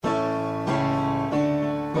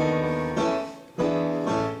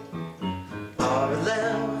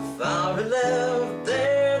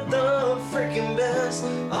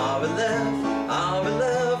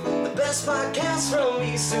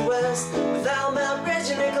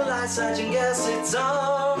eyesight and guess it's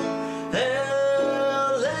all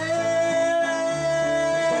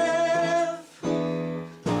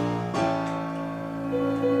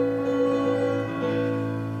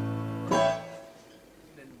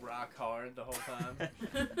rock hard the whole time.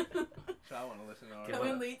 So I want to listen to our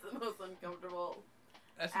Kevin leads the most uncomfortable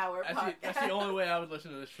that's podcast. That's the only way I would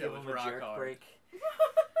listen to this show. Give Is him a rock jerk hard. break.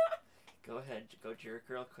 Go ahead, go jerk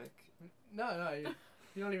real quick. No,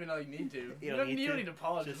 you don't even know you need to. You don't need to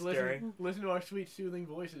pause. Just listen to our sweet soothing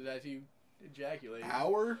voices as you ejaculate.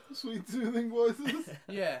 Our sweet soothing voices?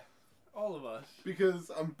 Yeah, all of us. Because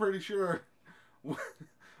I'm pretty sure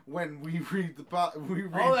when we read the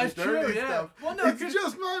that's the dirty true, yeah. stuff, Well, no, it's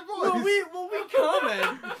just my voice. Well, we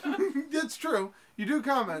comment. That's true. You do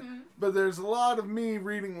comment, but there's a lot of me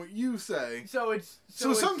reading what you say.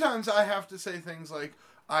 So sometimes I have to say things like,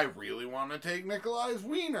 I really want to take Nikolai's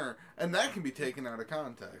wiener, and that can be taken out of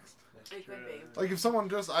context. It could be. Like if someone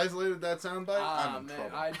just isolated that soundbite, I'm in man,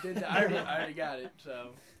 trouble. I did that. I already got it, so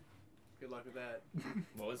good luck with that.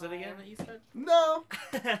 What was it again that you said? No.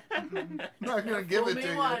 Not gonna give it to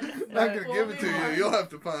you. Not gonna give it to you. You'll have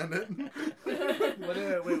to find it.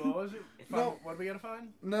 Wait, what was it? No. What do we gotta find?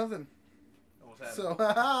 Nothing. What's happening? So,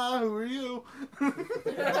 haha, who are you?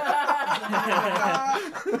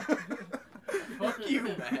 Fuck you,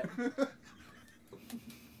 Matt.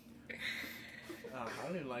 I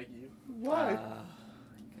don't even like you. Why? God.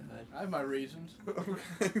 I have my reasons.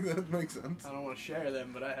 Okay, that makes sense. I don't want to share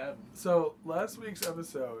them, but I have them. So last week's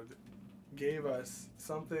episode gave us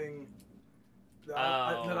something that,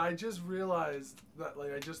 I just realized that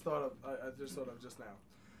I just thought of just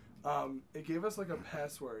now. It gave us like a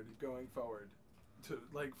password going forward to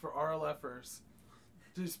for RLFers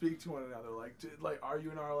to speak to one another. Are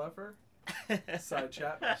you an RLFer? Side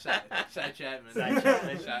Chapman. Side Chapman. Side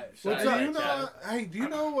Chapman. What's Side do you know? Chapman. Hey, do you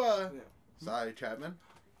know Yeah. Cy Chapman?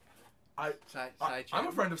 Side I'm Chapman.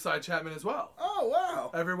 a friend of Side Chapman as well. Oh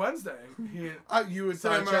wow! Every Wednesday, You would say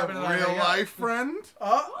Cy I'm Chapman and I a real hang out. life friend?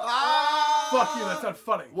 Oh, fuck you! That's not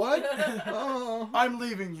funny. What? Oh. I'm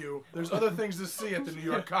leaving you. There's other things to see at the New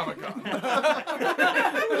York Comic Con.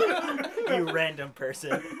 You random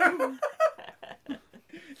person.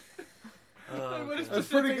 What a That's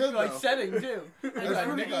pretty specific, good, like though. setting too. That's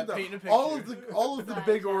pretty good though. All of the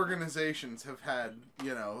big organizations have had,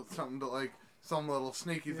 something to some little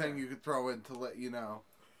sneaky thing you could throw in to let you know.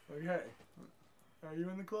 Okay. Are you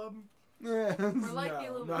in the club? Yeah. We're like the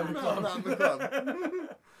No, not in Illuminati. the club. Not in the club.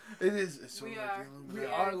 It is. It's sort We of are. like the We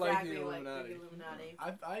Illuminati. are like exactly the like Illuminati. the Illuminati.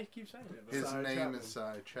 I keep saying it. But His Cy name Chapman. is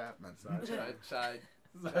Cy Chapman. Side Chapman. Side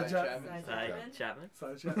Chapman. Side Side Chapman? Chapman.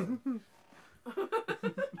 Side Chapman.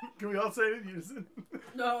 Can we all say it in unison?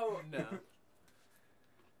 No. No.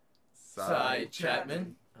 Side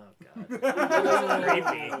Chapman. Oh god. That's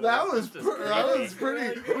creepy. That was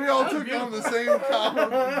pretty. We all took on the same Oh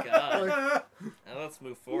comment. god. Now let's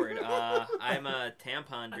move forward. I'm a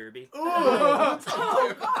tampon derby. Oh,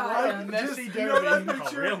 God. Messy You know that derby.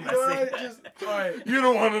 picture? Real You know what? messy. Alright. You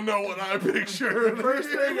don't want to know what I picture. The first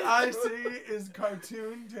thing I see is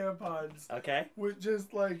cartoon tampons Okay. with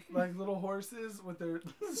just like little horses with their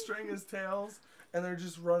string as tails, and they're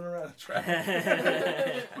just running around a track.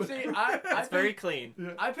 See, I It's very clean.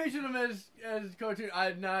 I pictured them as cartoon.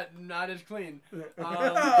 Not as clean. Yeah.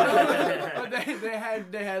 But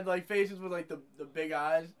they had like faces with like the big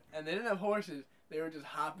eyes, and they didn't have horses. They were just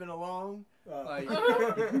hopping along. Like that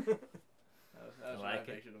was I what like it.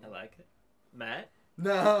 pictured them. I like it. Matt?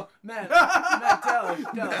 No. Matt, tell us.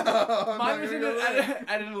 No, Mine was no, in you're right.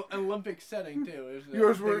 at an Olympic setting too. It was a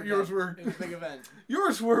Yours big were- event. yours were- It was a big event.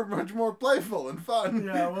 Yours were much more playful and fun.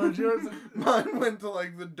 Yeah, what was yours? Mine went to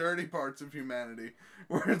the dirty parts of humanity,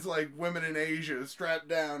 where it's women in Asia strapped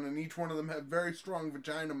down, and each one of them have very strong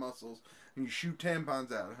vagina muscles, and you shoot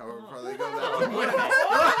tampons out. However far they go that way.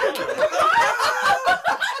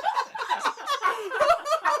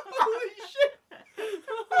 Holy shit!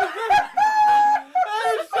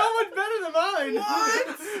 That is so much better than mine.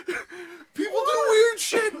 What? People do weird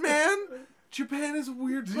shit, man. Japan is a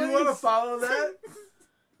weird Do place. you want to follow that?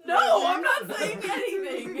 No, I'm not saying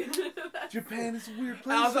anything. Japan is a weird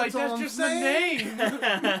place. I was like, all that's I'm just the saying.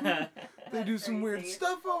 name. They do some weird Crazy.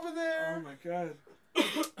 stuff over Oh there. my god.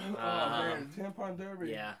 Um, Tampon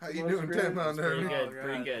derby. yeah. How you Most doing, creative. tampon Pretty derby? good.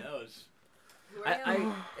 Pretty good. That was I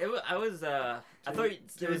thought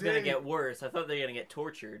it was gonna get worse. I thought they were gonna get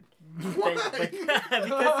tortured. Why?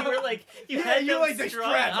 Because you were like, you had you're them like, they strung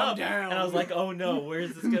strap 'em up, down. and I was like, oh no,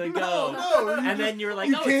 where's this gonna go? No, And then you were like,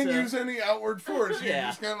 you oh, can't it's use any outward force. You're Yeah.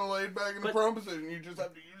 just kind of laid back in the But- prone position. You just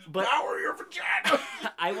have to use but- power of your vagina.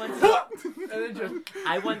 I went and then just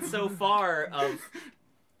I went so far of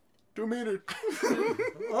 2 meters.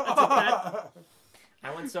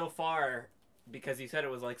 I went so far because you said it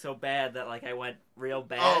was like so bad that like I went real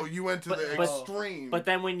bad. Oh, you went to the but- extreme. But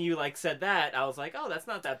then when you like said that, I was like, oh, that's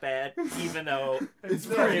not that bad, even though It's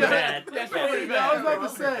pretty very bad. That's Yeah. pretty I was bad. about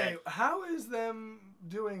to say, how is them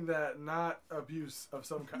doing that not abuse of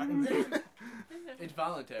some kind? It's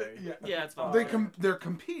voluntary. Yeah, it's fine. They're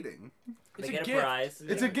competing. It's They a get a gift. prize.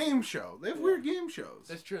 It's a game show. They have weird game shows.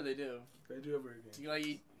 That's true, they do. They do have weird games. You like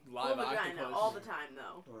eat Full live vagina octopus. all the time,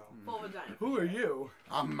 though. Well, Full vagina. who are you?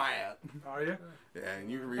 I'm mad. Are you? Yeah, and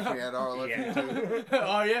you can reach me at RLF Yeah. too.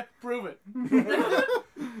 Oh yeah? Prove it.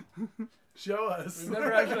 Show us. We've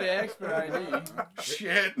never actually asked for ID.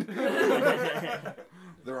 Shit.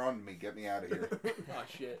 They're on me. Get me out of here. Oh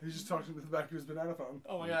shit. He just talked into the back of his banana phone.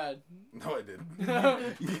 Oh my god. No, I didn't.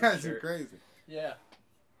 You guys are crazy. Yeah.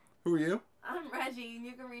 Who are you? I'm Reggie, and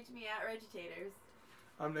you can reach me at Regitators.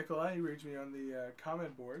 I'm Nikolai. You reach me on the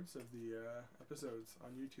comment boards of the episodes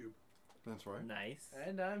on YouTube. That's right. Nice.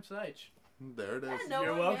 And I'm Seich. There it is. And no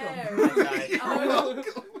You're one welcome. cares. Nice. You're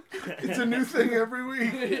welcome. It's a new thing every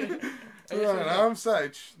week. Alright, I'm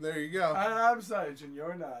Seich. There you go. I'm Sage, and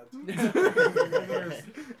you're not.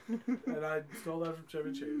 And I stole that from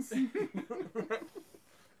Chevy Chase.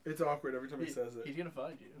 It's awkward every time he says it. He's gonna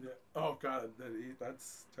find you. Yeah. Oh god,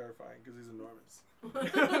 that's terrifying because he's enormous.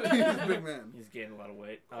 He's a big man. He's gaining a lot of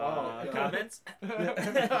weight. Oh, God. Comments?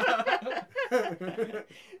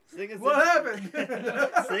 Sing us What in. happened?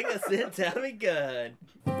 Sing us in, Tommy Gunn.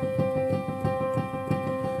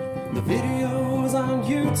 The videos on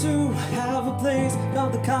YouTube have a place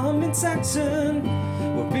called the comment section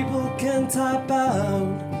where people can type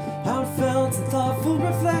out heartfelt and thoughtful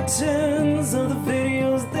reflections of the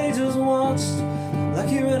videos they just watched. Like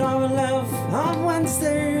here at RLF on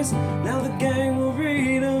Wednesdays, now the gang will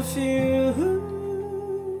read a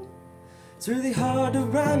few. It's really hard to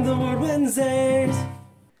rhyme the word Wednesdays.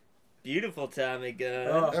 Beautiful Tommy Gunn.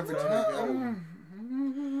 Oh, Every Tommy time. Gunn.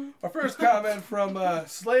 Our first comment from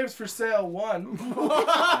Slaves for Sale 1. I'm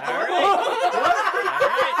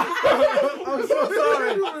so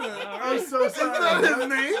sorry. I'm so Is sorry. that his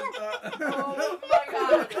name? Oh my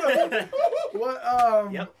god. What?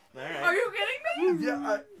 Yep. All right. Are you kidding me?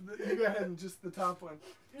 Yeah, you go ahead and just the top one.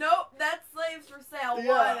 Nope, that's Slaves for Sale 1.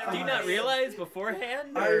 Yeah. Do you not realize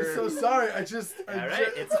beforehand? I'm or- so sorry. All right,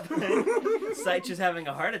 it's Sight just having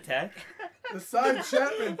a heart attack. the side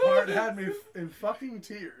Chapman part had me in fucking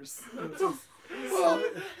tears. It's just- You know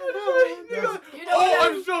Oh, what?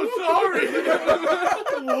 I'm so sorry.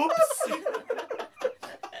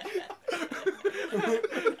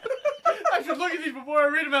 I should look at these before I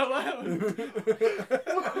read them out loud.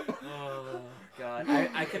 Oh God,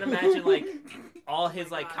 I can imagine like all his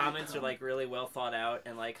like comments are like really well thought out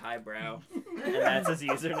and like highbrow, and that's his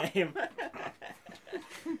username. That's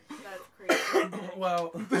crazy.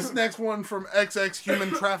 well, This next one from XX Human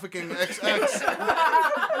Trafficking XX.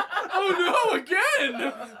 Oh no, again!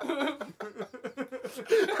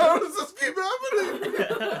 How does this keep happening?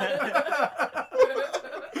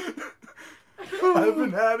 I've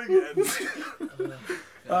been had again.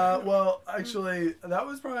 Well, actually, that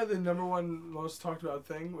was probably the number one most talked about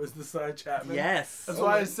thing was the side Chapman. Yes. That's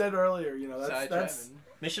why I said earlier, you know, Side that's Chapman.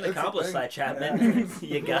 Mission That's the accomplished, thing. Sight Chapman.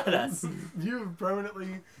 You got us. you've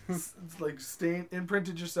permanently like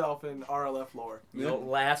imprinted yourself in RLF lore. You'll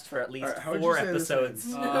last for at least Alright, how would 4 you say this episodes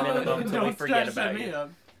is? minimum until we don't forget set about me you.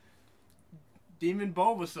 up. Demon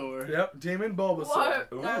Bulbasaur. Yep, Demon Bulbasaur. What?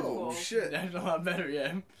 That's Oh, cool. shit. That's a lot better,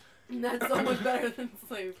 yeah. That's so much better than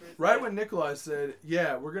Slaves for Sale. Right when Nikolai said,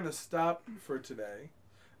 "Yeah, we're gonna stop for today,"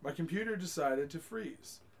 my computer decided to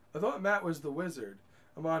freeze. I thought Matt was the wizard.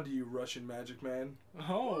 I'm on to you, Russian magic man.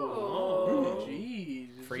 Oh, jeez.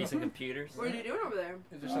 Freezing computers. What are you doing over there?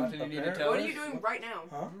 Is there something you need to tell What are us? you doing right now?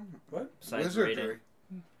 Huh? What? Sight Wizardry. rated.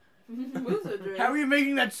 Wizardry. How are you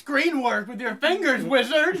making that screen work with your fingers,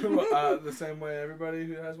 wizard? The same way everybody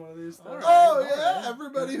who has one of these. Things. Oh, yeah.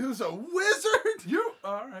 Everybody who's a wizard. You.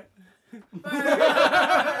 All right. Burn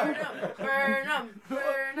 'em, burn 'em,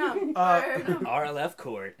 burn 'em, burn 'em. RLF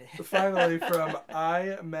court. Finally, from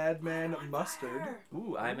I Madman Mustard.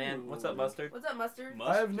 Ooh, man. What's up, Mustard? What's up, Mustard?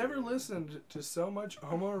 I have never listened to so much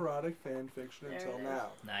homoerotic fan fiction There until it is. now.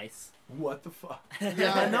 Nice. What the fuck?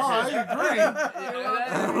 Yeah, I know. I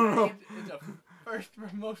agree. It's a first for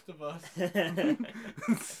most of us.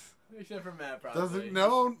 Except for Matt, probably.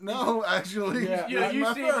 Doesn't no, actually. Yeah. You- that's you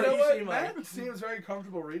my see first. what You know what? seem like- Matt seems very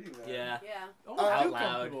comfortable reading that. Yeah. Yeah. Oh, Out too loud.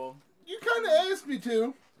 comfortable. You kind of asked me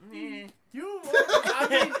to. You, I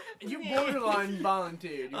mean, you borderline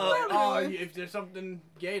volunteered. You were Oh, like, oh, really? if there's something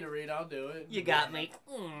gay to read, I'll do it. You got me.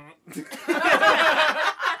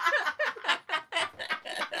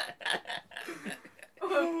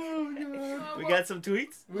 got some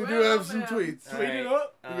tweets? We do have some tweets. All Tweet right. it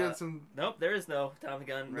up. We got some. Nope, there is no Tommy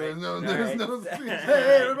Gun. Right? There's no. All There's right. no tweets.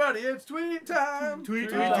 Hey everybody, it's tweet time. Tweet,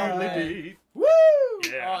 tweet, time. tweet. Woo!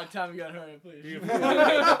 Oh, Tommy got hurt, please.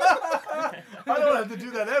 I don't have to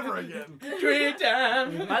do that ever again. Tweet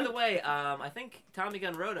time. By the way, I think Tommy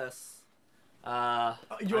Gun wrote us.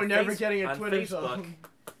 You're on never getting a on Twitter Facebook, song.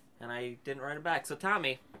 and I didn't write him back. So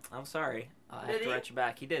Tommy, I'm sorry. I have Did to he? write you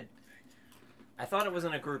back. He did. I thought it was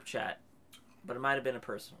in a group chat, but it might have been a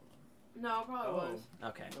personal No, it probably was.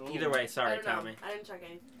 one. Okay. Oh. Either way, I sorry, don't know. Tommy. I didn't check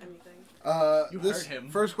anything. You This heard him.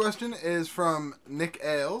 first question is from Nick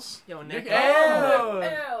Ailes. Yo, Nick Nick. Ailes.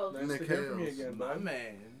 Ew. Nice Nick to hear from you Hales. again, My bud.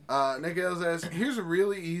 man. Nick Ailes asks, here's a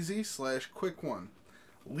really easy / quick one.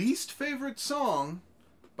 Least favorite song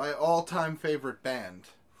by all-time favorite band.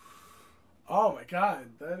 Oh my god,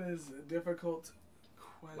 that is a difficult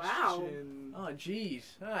Wow. question. Oh, jeez.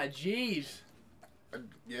 Ah, jeez.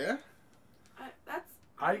 Yeah? That's.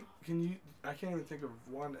 I can't even think of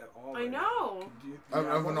one at all. I right now. know. Do you Of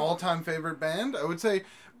have an one? all-time favorite band? I would say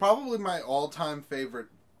probably my all-time favorite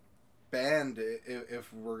band,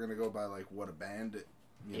 if we're going to go by, like, what a band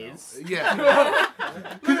Is? Yeah.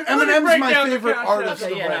 Break Eminem's my down the favorite concept. artist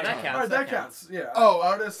Okay, of yeah, all no, that time. counts. Alright, that counts. Yeah. Oh,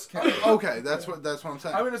 artists count. Okay, that's what I'm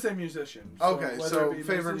saying. I'm gonna say musician. Okay, whether so it be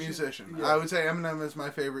favorite musician. Yeah. I would say Eminem is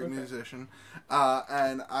my favorite Okay. musician,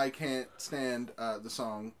 and I can't stand the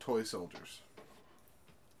song "Toy Soldiers."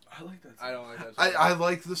 I like that. I don't like that. I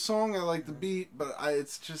like the song, I like the beat, but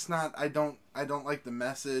it's just not. I don't like the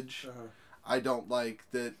message. Uh-huh. I don't like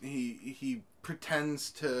that he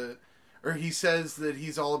pretends to, or he says that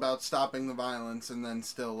he's all about stopping the violence, and then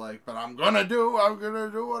still like, but I'm gonna do what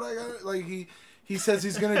I gotta. Like he says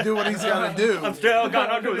he's gonna do what he's gotta do. I'm still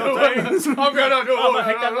gonna do the things. I'm gonna do I'ma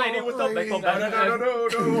hit that lady with the Like, baseball no,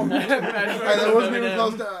 bat. That wasn't even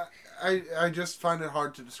close to. I just find it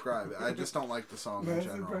hard to describe it. I just don't like the song in Man's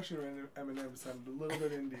general. impression of Eminem sounded a little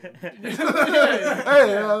bit Indian.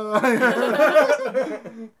 Hey,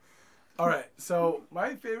 Alright, so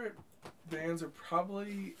my favorite bands are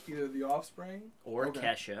probably either The Offspring Or Okay.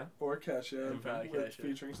 Kesha. or Kesha, Probably with, Kesha.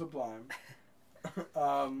 featuring Sublime.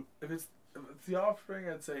 If it's The Offspring,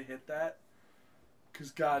 I'd say Hit That.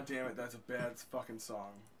 Because god damn it, that's a bad fucking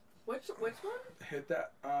song. Which one? Hit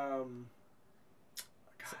That.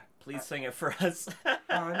 Please sing it for us. I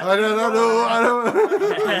don't know. I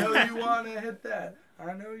know you wanna hit that.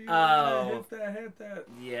 I know you wanna Oh. hit that.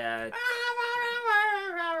 Yeah.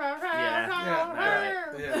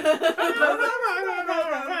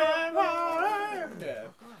 Yeah.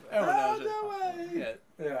 Everyone knows it. Yeah.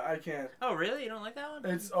 Yeah, I can't. Oh, really? You don't like that one?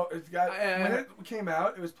 It's got when it came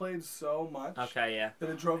out, it was played so much Okay, yeah. that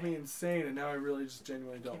it drove me insane, and now I really just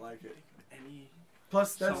genuinely don't like it. Any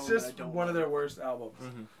Plus, that's song that I just don't one of like. their worst albums.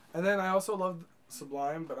 Mhm. And then I also love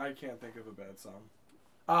Sublime, but I can't think of a bad song.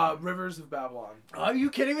 Rivers of Babylon. Are you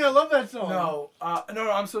kidding me? I love that song. No,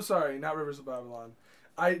 I'm so sorry. Not Rivers of Babylon.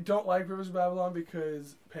 I don't like Rivers of Babylon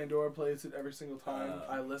because Pandora plays it every single time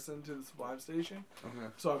I listen to the Sublime station. Okay.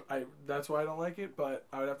 So that's why I don't like it. But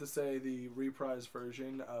I would have to say the reprise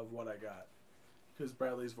version of What I Got, because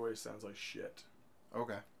Bradley's voice sounds like shit.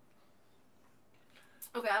 Okay.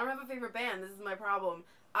 Okay, I don't have a favorite band. This is my problem.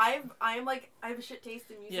 I have a shit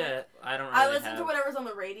taste in music. Yeah, I don't really I listen have... to whatever's on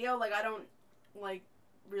the radio. Like I don't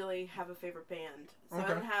really have a favorite band. So Okay. I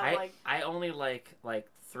don't have I only like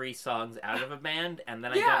 3 songs out of a band, and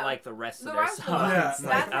then I Yeah, don't like the rest of the their rest of songs. them. Yeah. Like,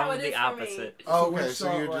 That's how I'm it the is for me. opposite. Okay, which so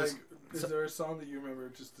song, you're just. Is there a song that you remember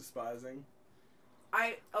just despising?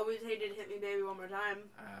 I always hated "Hit Me Baby One More Time."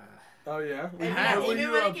 Oh yeah. And How Were even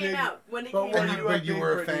you when a it came big- out. When it but came were out. you But you big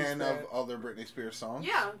were a Britney fan fan? of other Britney Spears songs?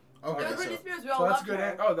 Yeah. Okay. It was So, Britney Spears. We all So that's a loved good.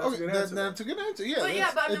 her. Oh, that's a okay, good that, answer. that's a good answer. Yeah, But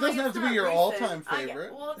yeah, but I mean, it doesn't like, have to it's be your not all-time recent.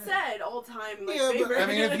 favorite. Well, it said all-time Yeah, favorite. but I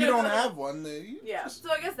mean, if you don't have one, then you Yeah. just-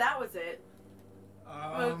 So I guess that was it.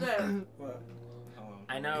 That's it. What?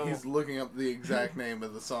 I know. He's looking up the exact name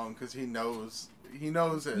of the song because he knows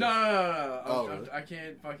it. No. Oh. I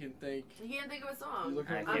can't fucking think. You can't think of a You song.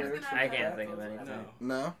 looking I at I'm the just lyrics? gonna I have to- can't think of anything.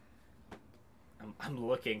 No. No. I'm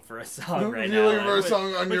looking for a song right You're now. looking for a Which-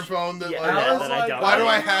 song on your phone that yeah, like. yeah, Alice, that I don't Why do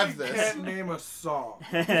I really have this? Can't name a song.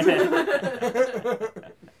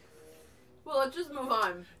 Well, let's just move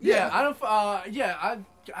on. Yeah, I don't.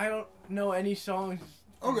 I don't know any songs.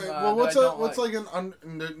 Okay, that well, what's I don't what's like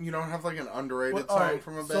you don't have like an underrated All song right,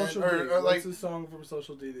 from a band, Social or D. like What's a song from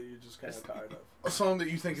Social D that you're just kind of tired of? a song that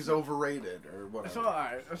you think is overrated or whatever. So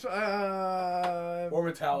alright. So, Or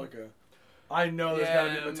Metallica. I know there's gotta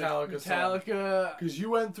be a Metallica song. Metallica. Because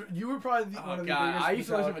you went through. You were probably one Oh of the god, biggest I used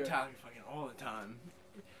to listen to Metallica. Metallica fucking all the time.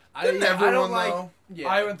 Didn't I everyone don't like. though? Yeah.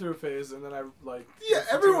 I went through a phase, and then I like. Yeah, listened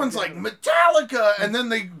to everyone's it like again. Metallica, and then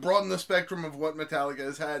they broaden the spectrum of what Metallica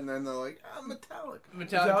has had, and then they're like, Metallica.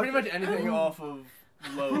 Metallica. Pretty much anything off of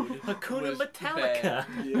Load. Hakuna was Metallica. bad.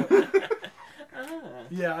 Yeah. Ah.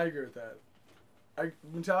 Yeah, I agree with that.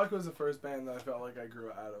 Metallica was the first band that I felt like I grew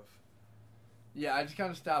out of. Yeah, I just kind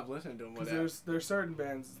of stopped listening to them. Because there's certain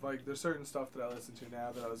bands, like, there's certain stuff that I listen to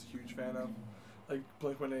now that I was a huge fan of. Like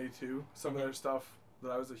Blink-182, some of their stuff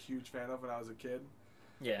that I was a huge fan of when I was a kid.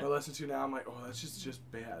 Yeah. I listen to now, I'm like, oh, that's just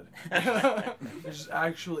bad. It's just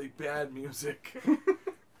actually bad music.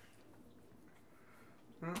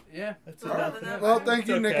 Yeah. That's All right. nothing else. Well, thank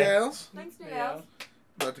you, It's Nick okay. Ailes. Thanks, Nick Yeah. Ailes.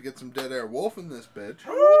 About to get some Dead Air Wolf in this bitch.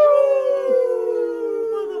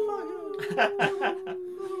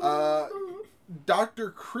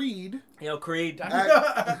 Dr. Creed Yo, Creed.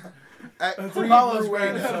 at It's Creed Apollo's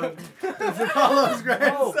Rueda. grandson. It's Apollo's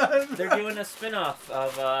grandson. They're doing a spin-off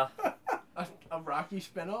of A Rocky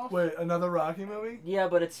spinoff? Wait, another Rocky movie? yeah,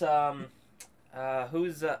 but it's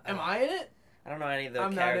who's Am I in it? I don't know any of the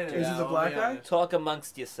I'm not in characters. Is it the I'll black be guy? honest. Talk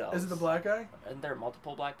amongst yourselves. Is it the black guy? Aren't there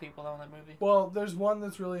multiple black people though in that movie? Well, there's one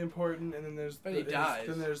that's really important, and then there's But he dies.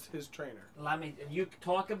 then there's his trainer. Let me. You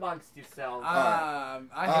talk amongst yourselves. I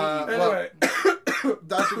hate you. Anyway. Well,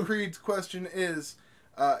 Dr. Creed's question is,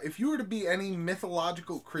 if you were to be any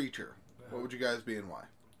mythological creature, what would you guys be and why?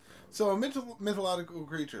 So a mythological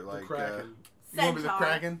creature, like... Kraken. you want to be the Centaur.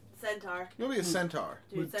 Kraken? Centaur. You want to be a centaur?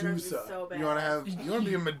 Dude, Centaur's Medusa. so bad. You want to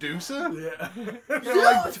be a Medusa? Yeah. You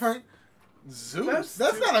know, like turn... Zeus? That's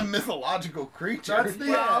That's not a mythological creature. That's the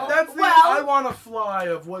Well- that's the well- I want to fly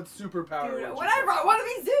of what superpower. Dude, would you whatever. pick? I want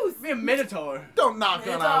to be Zeus. Be a Minotaur. Don't knock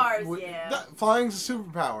on out. Minotaurs, yeah. Flying's a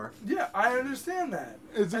superpower. Yeah, I understand that.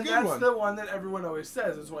 It's a And good that's one. the one that everyone always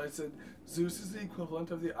says. That's why I said Zeus is the equivalent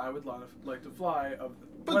of the I would like to fly of.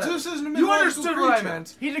 But whatever. Zeus isn't a You mythological understood creature. what I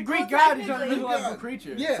meant. He's a Greek Well, god. He's not a technically- mythological God.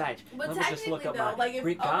 creature. Yeah. Besides, But let me just look technically, up though, my like if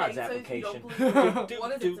Greek gods so application. if you don't believe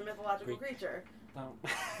what is it? Do- It's a mythological Greek. creature. No.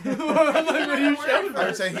 What are you showing I would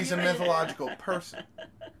me? say he's a mythological person.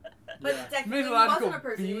 But Yeah. technically, he Mythological wasn't a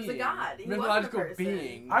person. He was a being. god. He Mythological wasn't a person.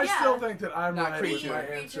 being. I Yeah. still think that I'm Not right with creature. my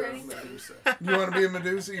Creature answer of anyway. Medusa. You want to be a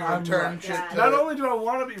Medusa? You want I'm to turn right. shit Yeah. to... Not only do I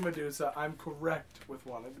want to be Medusa, I'm correct with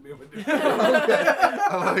wanting to be a Medusa. Okay,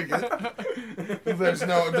 I like it.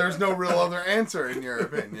 There's no real other answer in your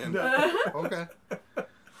opinion. Okay.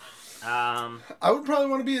 I would probably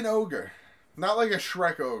want to be an ogre. Not like a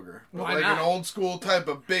Shrek ogre, but Why like not? an old school type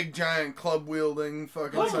of big giant club wielding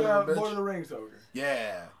fucking Like son of a Lord of bitch. the Rings ogre.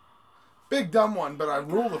 Yeah. Big dumb one, but I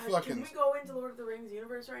rule the God, fucking... Can we go into Lord of the Rings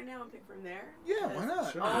universe right now and pick from there? Yeah, why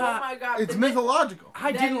not? Sure. Oh my god. It's then mythological.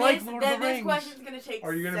 I this- didn't like this- Lord of then the this Rings. question's gonna take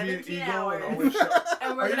Are you gonna be an 17 eagle hours. and only show?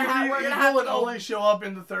 And Are we're you gonna gonna be have an to eagle and go. only show up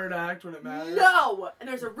in the third act when it matters? No! And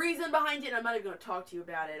there's a reason behind it, and I'm not even gonna talk to you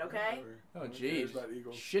about it, okay? Oh, Who cares jeez. about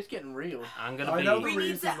eagles? Shit's getting real. I'm gonna I be. know the We need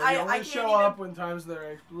reason. to- They I only can't show even- up when times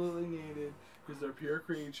they're absolutely needed because they're pure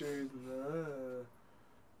creatures.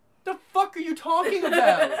 The fuck are you talking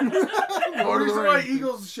about? The Lord of the reason why Rings.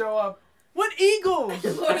 eagles show up. What eagles?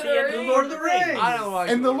 Lord of the end of Rings. Lord of the Rings. I don't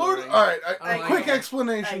like And the Lord... Rings. Alright, I a like quick it.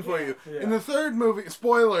 explanation I for can't. you. Yeah. In the third movie...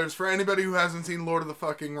 Spoilers for anybody who hasn't seen Lord of the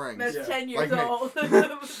fucking Rings. That's Yeah. 10 years Like me. old.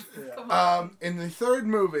 Yeah. Come on. In the third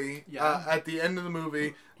movie, Yeah. at the end of the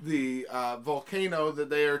movie, the volcano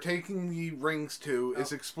that they are taking the rings to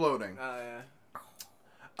is exploding.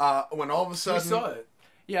 Yeah. When all of a You sudden... saw it.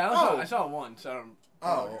 Yeah, Oh. I saw it once. I don't.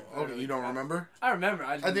 Oh, okay, you don't remember? I remember.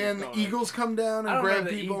 I just At the didn't end, know it. eagles come down I and don't grab remember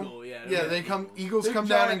the people. eagle, yeah, Yeah, the they eagle. come. Eagles Big come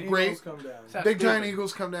down giant and grab. eagles come down. Sounds Big giant stupid.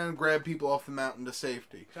 eagles come down and grab people off the mountain to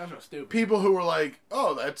safety. Sounds so stupid. People who were like,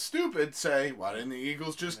 "Oh, that's stupid," say, "Why didn't the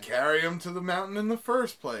eagles just carry them to the mountain in the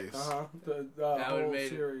first place?" The would've whole made it.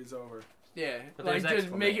 series over. Yeah, But like there's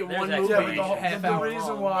just make it there's one explanation. movie, Yeah, but half the hour reason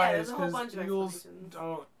long. why Yeah, is there's a whole because bunch of eagles explanations.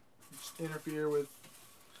 don't interfere with.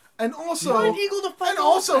 And also, Why an eagle to fuck and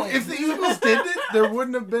also, off if the then? eagles did it, there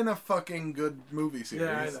wouldn't have been a fucking good movie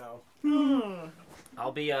series. Yeah, I know.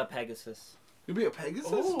 I'll be Pegasus. You'll be a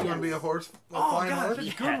Pegasus. Oh, you want to be a yes. horse? A Oh, flying God, horse? that's a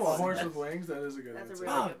Yes. good A one. horse with wings. That is a good That's a answer.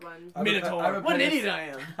 really Fuck. good one. I have a Minotaur. What an Pegasus- idiot I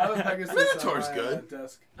am. I have a Pegasus. Minotaur's on my, good.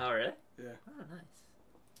 Desk. Oh, really? Yeah. Oh, nice.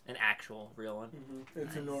 An actual, real one. It's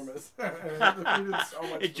Nice. enormous. And it's so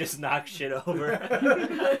much It just knocks shit over. It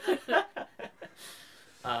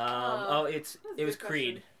was good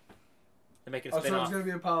Creed. question. They're making a Oh, so spin-off. it's gonna be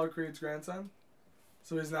Apollo Creed's grandson.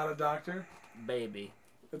 So he's not a doctor. Baby.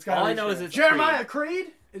 It's gotta All be I know his is it's Jeremiah Creed?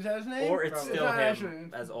 Is that his name? Or it's Probably. still It's not him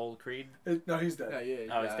actually- as old Creed. No, he's dead. Yeah,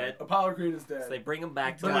 yeah. Oh, he's dead? Apollo Creed is dead. So they bring him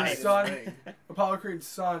back to But his life. son, Apollo Creed's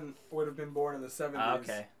son, would have been born in the 70s. Ah,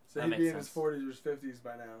 okay. So That he'd makes be in his sense. 40s or his 50s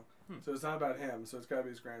by now. Hmm. So it's not about him. So it's got to be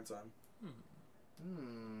his grandson.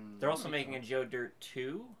 They're also making a Joe Dirt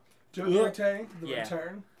 2. Joe Dirt, the Yeah.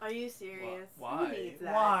 return. Are you serious? Why? Who needs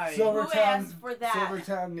that? Why? Who asked for that?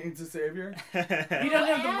 Silvertown needs a savior. He Who doesn't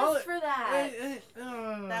have the asked mullet. for that?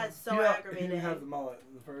 That's so aggravating. He didn't have the mullet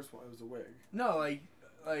in the first one. It was a wig. No, like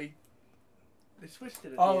they switched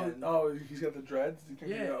it at the Oh, end. he's got the dreads. You can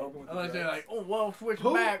Yeah. open with the Unless they're dreads. like, oh, well, switch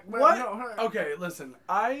Who? back. Well, What? no, her. Okay, listen.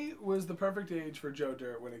 I was the perfect age for Joe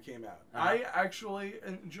Dirt when it came out. I actually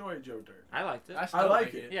enjoy Joe Dirt. I liked it. I still I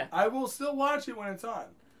like it. Yeah. I will still watch it when it's on.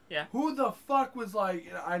 Yeah. Who the fuck was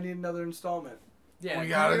like, I need another installment? Yeah, We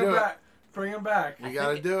gotta do it. back. Bring him back. We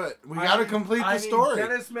gotta do it. We I gotta need- complete I the need story.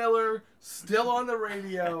 Dennis Miller still on the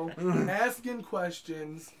radio, asking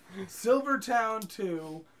questions. Silvertown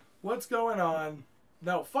 2. What's going on?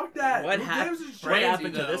 No, fuck that. What Who happened? gives a shit? What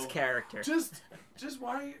happened to though. this character? Just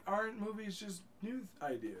why aren't movies just new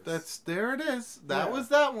ideas? There it is. That Yeah. was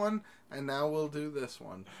that one, and now we'll do this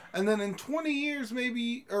one. And then in 20 years,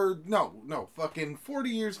 maybe, or no, fucking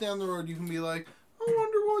 40 years down the road, you can be like, I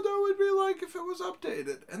wonder what that would be like if it was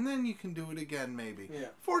updated. And then you can do it again, maybe. Yeah.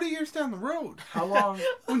 40 years down the road. How long?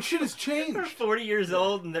 When shit has They're changed. 40 years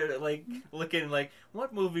old and they're like looking like,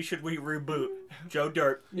 what movie should we reboot? Joe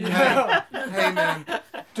Dirt. Yeah. Hey, man,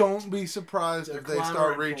 don't be surprised They're if they start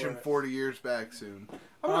clamoring for reaching it. 40 years back soon.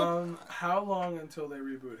 I'm not- How long until they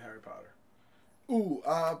reboot Harry Potter?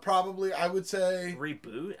 Probably, I would say...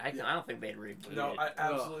 Reboot? I don't think they'd reboot No, it. I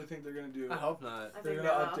absolutely think they're gonna do. I hope not. I They're think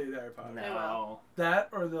gonna they will. update Harry Potter. They No. That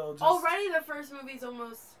or they'll just. Already, the first movie's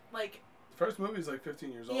almost like First movie's like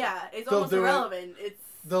 15 years old. yeah, it's They'll almost do it. irrelevant. It's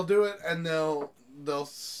They'll do it, and they'll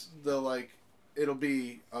like, it'll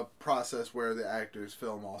be a process where the actors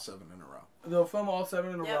film all 7 in a row. They'll film all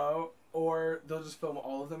 7 in a Yep. row, or they'll just film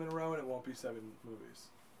all of them in a row, and it won't be 7 movies.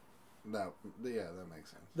 That makes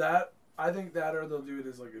sense. That I think that, or they'll do it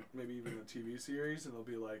as like maybe even a TV series, and it'll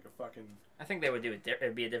be like a fucking I think they would do it.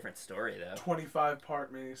 It'd be a different story though.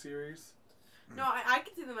 25-part miniseries. no, I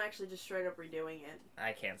could see them actually just straight up redoing it.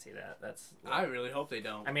 I can't see that. That's. I really hope they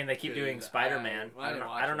don't. I mean, they keep Dude, doing Spider-Man. I didn't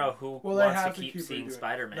watch I don't know who Well, they wants have to keep keep seeing redoing it.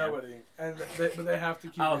 Spider-Man. Nobody, but they have to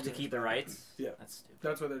keep. Oh, to redoing keep the Spider-Man. rights? Yeah, That's stupid.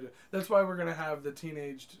 that's what they're doing. That's why we're gonna have the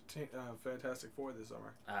teenaged Fantastic Four this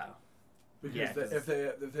summer. Oh. Because Yeah, 'cause- if they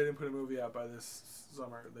didn't put a movie out by this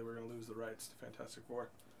summer, they were gonna lose the rights to Fantastic Four.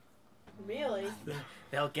 Really?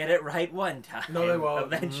 They'll get it right one time. No, they won't.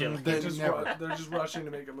 Eventually. They They're just rushing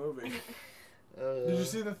to make a movie. Did you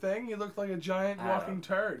see the thing? He looked like a giant I walking don't-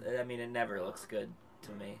 turd. I mean, it never looks good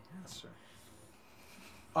to me. That's true.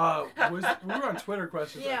 We were on Twitter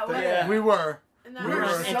questions. Yeah, I think. Yeah. We were. And that We were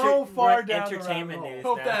was so far down the entertainment rabbit news.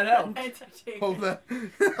 hole. Hope now. that helps. entertaining. Hope that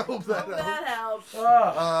Hope that helps.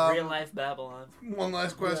 Real life Babylon. One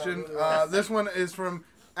last question. Yeah. This one is from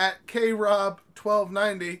at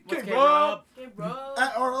KRob1290 What's Okay, Rob? Okay, bro.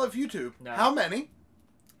 at RLF YouTube. No. How many?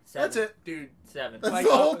 Seven. That's it. Dude, Seven. That's like,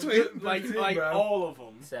 the whole tweet. like Bro. all of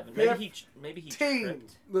them. 7. Yeah. Maybe he Teen.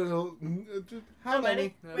 tripped. Little. How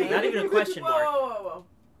many? Wait, Not even a question whoa, mark. Whoa.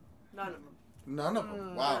 None of them. None of them.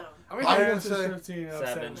 None Wow. of them. I'm I'm gonna say, gonna Answer's say- 15 out of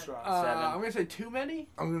 7. 7 strong. I'm gonna say too many.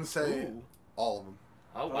 I'm gonna say Ooh. all of them.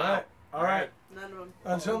 Oh, All wow. right. All right. None of them.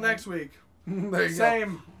 Until next week. There you go.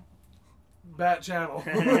 Same. Bat channel.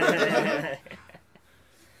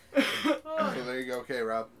 So there you go,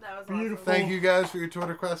 K-Rob. That was Beautiful. awesome. Thank you guys for your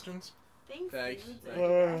Twitter questions. Thanks. Thanks. dudes. Thank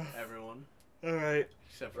you, everyone. Alright.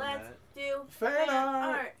 Except for Let's Matt. do Fan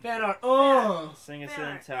art. Fan art. Oh. Sing us Fan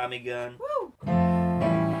in, art. Tommy Gun. Woo!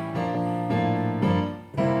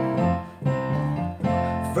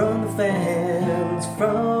 From the fans,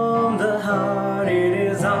 from the heart, it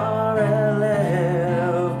is RLF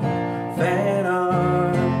fan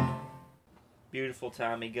art. Beautiful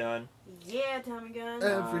Tommy Gun. Yeah, Tommy Gun. Every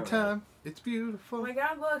Alright. time. It's Oh beautiful. my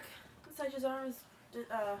god, look. Looks like his arm is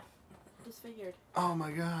disfigured. Oh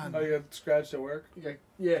my god. Oh, you got scratched at work?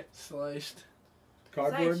 Yeah, sliced.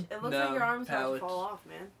 Cardboard? It looks No, like your arm's about to pallets. fall off,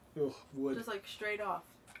 man. Ugh, wood. Just like straight off.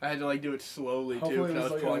 I had to like do it slowly too Hopefully because I it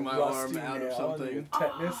was like pulling a my rusty arm out nail of and you something. get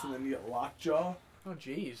tetanus and then you get lockjaw. Oh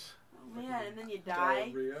jeez. Oh man, and then you die.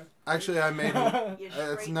 Diarrhea. Actually, I made him. You It's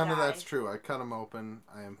straight none of die. that's true. I cut him open.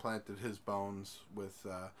 I implanted his bones with.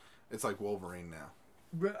 It's like Wolverine now.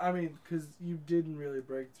 But, I mean, because you didn't really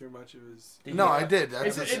break through much of his. Did No, you- I did.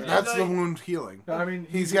 That's It's the like- wound healing. I mean,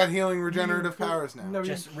 He's got healing regenerative you- powers now. No,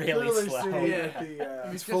 Just you really clearly slow. see Yeah. that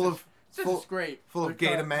the, It's full of Just full, scrape. full of the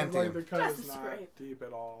cut- gadamantium. Like the cut Just is a not scrape. deep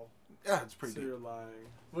at all. Yeah, it's pretty So deep. you're lying.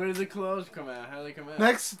 Where did the clothes come out? How do they come out?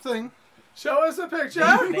 Next thing. Show us a picture.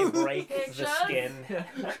 They break the Pictures? skin.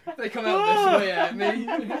 They come out this way at me.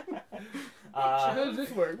 How does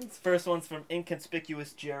this work? First one's from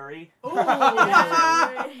Inconspicuous Jerry. Ooh,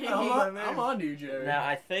 I'm on to you, Jerry. Now,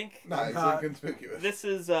 I think Nice, inconspicuous. this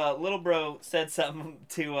is, Little Bro said something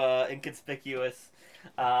to Inconspicuous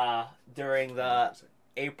during the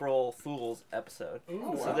April Fool's episode.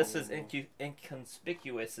 Ooh, So wow. this is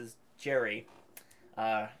Inconspicuous is Jerry.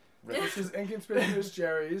 This is Inconspicuous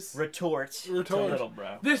Jerry's. Retorts to Retort. Little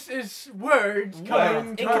Bro. This is words Well,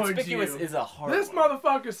 coming towards Inconspicuous you. is a hard This one.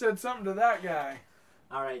 motherfucker said something to that guy.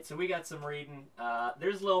 All right, so we got some reading.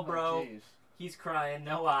 There's Lil Bro. Oh, jeez. He's crying,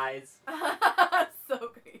 no eyes.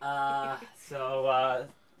 So great. And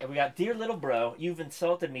we got, Dear Little Bro, you've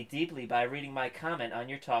insulted me deeply by reading my comment on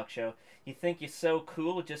your talk show. You think you're so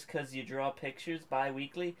cool just 'cause you draw pictures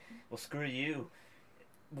bi-weekly? Well, screw you.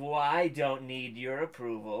 Well, I don't need your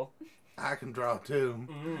approval. I can draw too.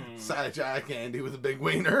 Mm. Side eye candy with a big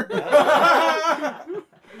wiener.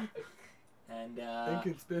 And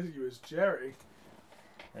Inconspicuous Jerry.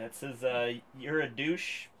 it says, you're a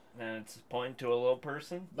douche, and it's pointing to a little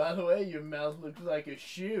person. By the way, your mouth looks like a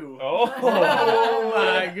shoe. Oh, Oh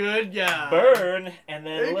my good God. burn! And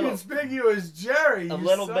then a little, Inconspicuous Jerry. a you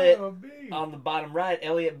little son bit of a bee. on the bottom right,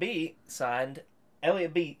 Elliot B signed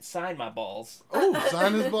my balls. Oh,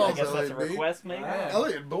 sign his I balls, guess that's a Elliot B. request, maybe? Wow.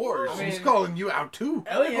 Elliot Bors, I he's mean- calling you out too.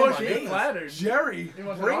 Elliot Oh, wants to jeez. get flattered. Jerry, He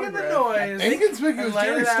wants an bring in the autograph. noise. Inconspicuous And lay it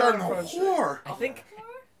Jerry's out starting a in front of you. whore. I think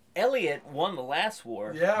Elliot won the last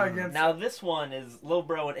war. Yeah, against. Now this one is Lil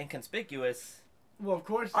Bro and Inconspicuous. Well, of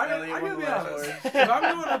course, I Elliot gotta won be the last honest. word. If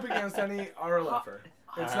I'm going up against any RLFer,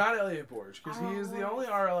 it's Uh-huh. not Elliot Borge because he is the only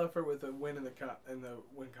RLFer with a win in the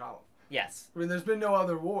win column. Yes. I mean, there's been no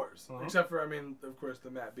other wars Uh-huh. except for, I mean, of course,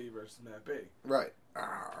 the Matt B versus Matt B. Right.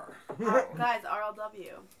 Arr. Guys,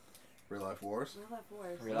 RLW. Real life wars. Real life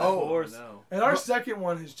wars. Real Oh, life wars. No. And our second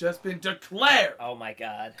one has just been declared. Oh my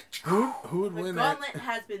God. Who would The win gauntlet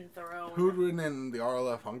has been thrown. Who would win in the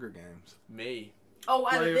RLF Hunger Games? Me. Oh,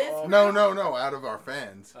 out of Play this? all- No, out of our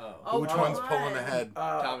fans. Oh. Oh, Which come one's on. pulling ahead?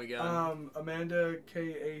 Tommy Gunn. Amanda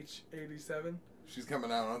KH87. She's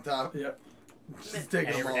coming out on top. Yep. She's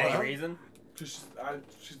taking Any, them all any out. reason? She's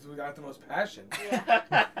got the most passion. Yeah,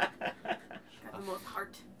 got the most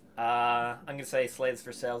heart. I'm gonna say Slaves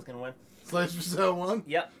for Sale's gonna win. Slaves for Sale won.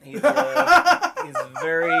 Yep. He's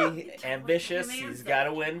very ambitious. What do you mean He's say? got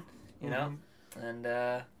to win. You know. And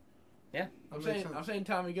I'm saying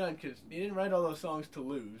Tommy Gunn because he didn't write all those songs to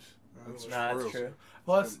lose. That's that's true.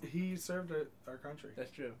 Plus, he served our country.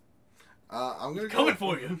 That's true. I'm gonna Coming go.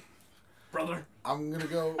 for you, brother. I'm gonna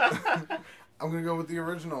go. I'm gonna go with the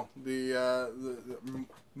original, the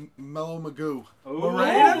Mellow Magoo.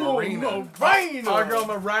 Marina? Marina. Our girl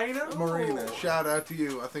Marina. Marina, shout out to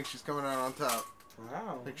you. I think she's coming out on top.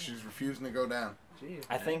 Wow. I think she's refusing to go down. Jeez,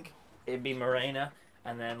 I man. think it'd be Morena,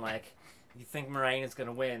 and then like, you think Morena's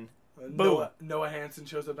gonna win? Noah Hansen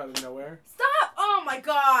shows up out of nowhere. Stop! Oh my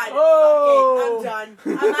God! Oh! Fuck it, I'm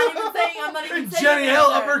done. I'm not even saying Jenny it Hill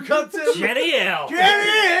either. uppercuts him. Jenny L.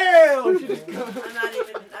 Jenny Hill! She just I'm not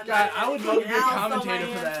even. I'm God, not I would even love to be a Al stole commentator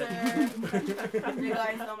my for that. answer. You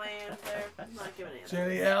guys know my answer. I'm not giving an answer.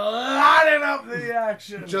 Jenny Hill lining up the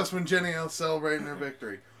action. Just when Jenny L's celebrating her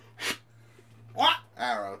victory. What?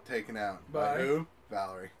 Arrow taken out by By? who?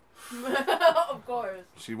 Valerie. Of course.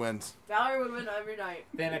 She wins. Valerie would win every night.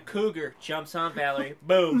 Then a cougar jumps on Valerie.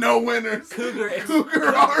 Boom. No winners. Cougar.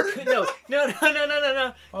 Cougar hard. No.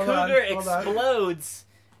 Hold on, Cougar hold on. explodes.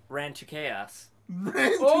 Rancho Chaos.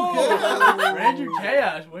 Oh, Ranger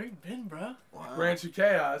Chaos. Where you been, bro? Wow. Rancho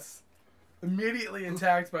Chaos immediately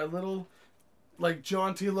attacked by little, like,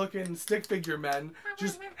 jaunty looking stick figure men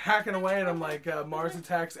just hacking away at him like Mars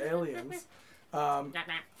Attacks Aliens. They're all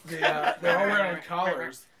wearing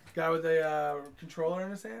collars. Guy with a controller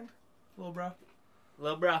in his hand. Little bro.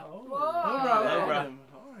 Lil bro. Oh, Whoa. Bro. random.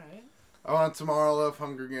 All right. I want some RLF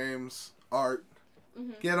Hunger Games art.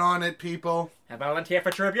 Mhm. Get on it, people. I volunteer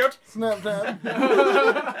for tribute.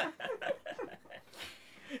 Snapchat.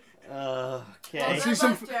 Okay. Let's Well, see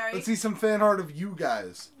some. luck, Jerry. Let's see some fan art of you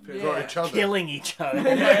guys Yeah. for each other. Killing each Oh other.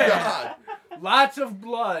 my god. Lots of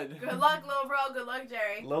blood. Good luck, little bro. Good luck,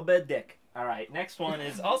 Jerry. A little bit of dick. All right. Next one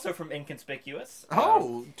is also from Inconspicuous.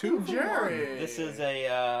 Oh, two for Jerry. one. This is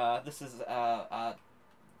the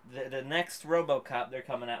next RoboCop they're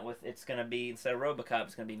coming out with. It's gonna be, instead of RoboCop,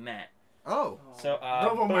 it's gonna be Matt. Oh, So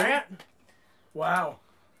Robo boom. Matt. Wow.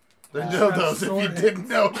 the Wow. dildos. If you Sword didn't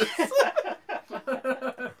notice.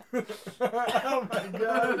 Oh my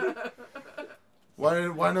god. Why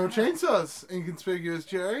no chainsaws? Inconspicuous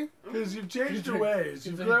Jerry. Because you've changed your ways.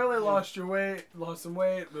 You've clearly lost some weight,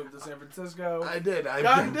 moved to San Francisco. I did. I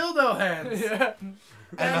Got did. dildo hands. Yeah.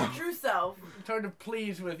 I know. True self. It's hard to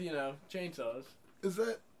please with, chainsaws. Is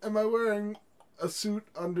that Am I wearing a suit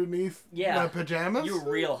underneath my pajamas? You're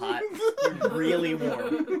real hot. You're really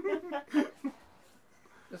warm.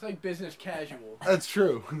 That's like business casual. That's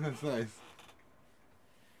true. That's nice.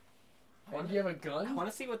 And do you have a I gun? want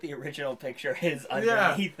to see what the original picture is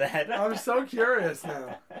underneath that. I'm so curious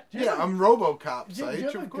now. Yeah, I'm RoboCop, Do you Sage.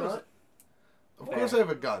 have a Of course. gun? Of course I have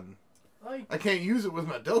a gun. Like, I can't use it with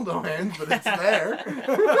my dildo hands, but it's there.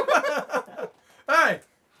 Hey,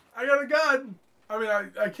 I got a gun. I mean,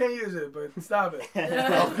 I can't use it, but stop it.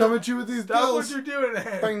 I'll come at you with these Stop what dills. you're doing.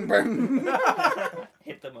 Bang, bang.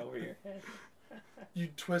 Hit them over your head. You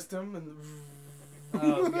twist them and.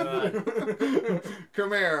 Oh, God.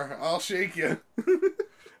 Come here, I'll shake you.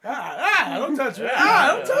 Don't touch me.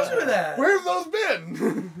 Don't touch me with that. Where have those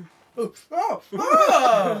been?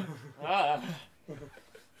 Oh. Ah.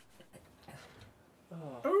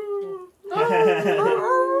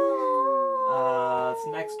 This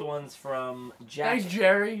next one's from Jack. thanks,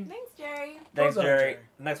 Jerry. Thanks, Jerry. Thanks, What's up, Jerry. Jerry?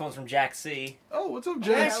 Next one's from Jack C. Oh, what's up,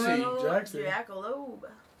 Jackson? Jackson? Jackson. Jackalope.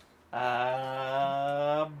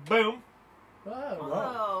 Boom. Wow.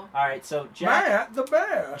 Whoa. All right, so Jack. Matt the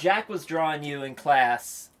bear. Jack was drawing you in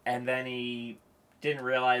class, and then he didn't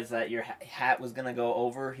realize that your hat was gonna go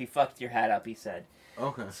over. He fucked your hat up. He said.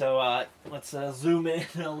 Okay. So let's zoom in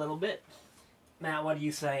a little bit. Matt, what are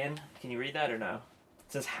you saying? Can you read that or no?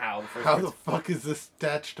 It says how. The first How word's- the fuck is this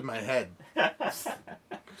attached to my head?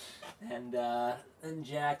 and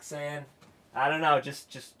Jack saying, I don't know,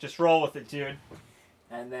 just roll with it, dude.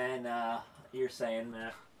 And then you're saying,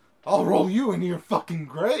 Matt. I'll roll you into your fucking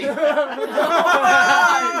grave.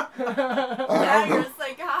 Now you're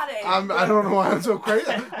psychotic. I don't know why I'm so crazy.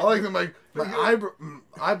 I like them like my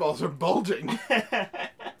eyeballs are bulging. I'm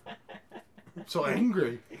so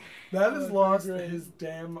angry. That has lost his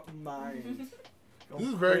damn mind. This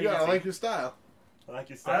is very good. I Crazy. like your style. I like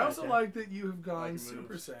your I style. also like that you have gone Like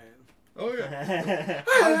Super moves. Saiyan. Oh yeah.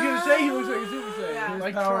 I was gonna say he looks like a Super Saiyan. Yeah. He's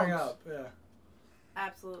Like powering Trunks. up. Yeah.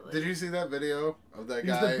 Absolutely. Did you see that video of that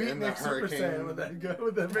He's guy the in the beatnik Super Saiyan hurricane?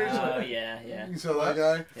 with that facial. Oh, yeah. You saw that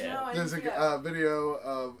guy? Yeah. No, I There's didn't a see that. video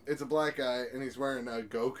of it's a black guy and he's wearing a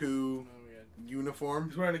Goku Oh, yeah. uniform.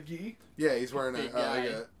 He's wearing a gi. Yeah, he's wearing Big like guy.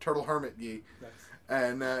 a turtle hermit gi, Nice.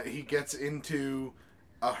 and he gets into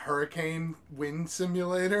a hurricane wind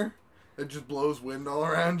simulator that just blows wind all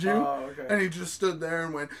around you. Oh, okay. And he just stood there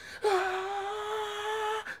and went,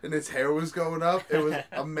 "Ah," and his hair was going up. It was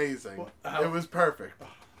amazing. Well, how- It was perfect.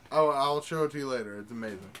 Oh, I'll show it to you later. It's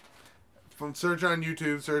amazing. From search on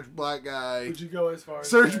YouTube, search black guy. Would you go as far as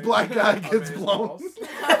Search saying black guy gets amaze blown. balls?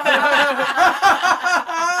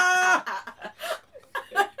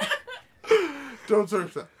 Don't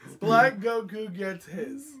search that. Black Goku gets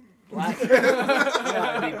his. Black,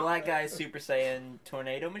 yeah, it'd be Black Guy Super Saiyan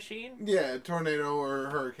Tornado Machine? Yeah, tornado or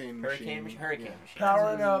hurricane Hurricane machine. Machine.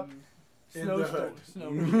 Powering up in the Snowstorm.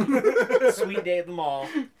 hood. Snow. Sweet day at the mall.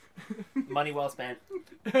 Money well spent.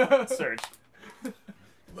 Search.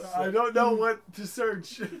 I don't know what to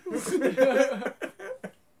search.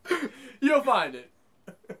 You'll find it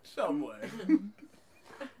somewhere.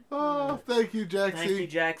 Oh, thank you, Jaxie. Thank you,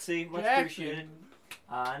 Jaxie. Much Jaxie. appreciated.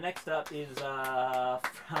 Next up is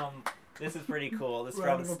from. This is pretty cool. This is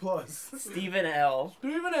Round of from applause. Stephen L.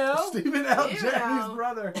 Stephen L. Stephen L. Stephen Jackie's L.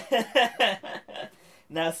 brother.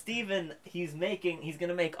 Now, Stephen, he's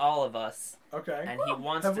gonna make all of us, Okay. and he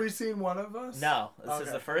wants Have to. we seen one of us? No, this is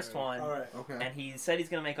Okay. the first one. All right. Okay. And he said he's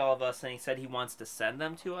gonna make all of us, and he said he wants to send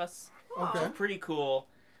them to us. Okay. Pretty cool.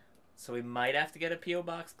 So we might have to get a PO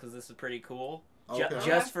box because this is pretty cool. Okay.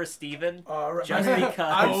 Just for Steven. All right. Just because.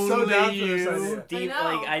 I'm so Only down for this you. idea. Steve, I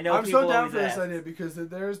know. like I know I'm people so down always for this ask. idea because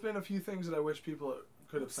there's been a few things that I wish people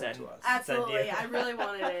could have sent Send. to us. Absolutely. Send I really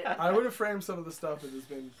wanted it. I would have framed some of the stuff that has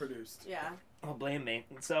been produced. Yeah. Oh, blame me.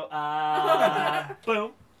 So,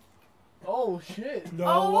 boom. Oh shit. No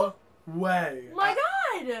Oh. way. My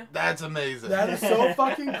God. That's amazing. That is so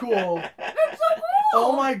fucking cool. That's so cool.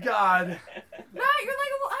 Oh my god. Matt, you're like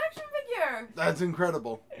a little action figure. That's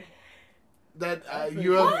incredible. That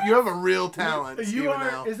you have a real talent, You Stephen are.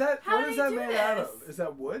 L. Is that How what did is he that do made out this? of? Is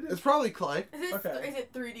that wood? It's probably clay. Is it, Okay. is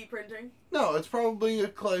it 3D printing? No, it's probably a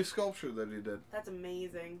clay sculpture that he did. That's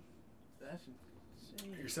amazing. That's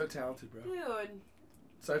You're insane. so talented, bro. Dude.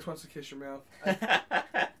 Sight wants to kiss your mouth.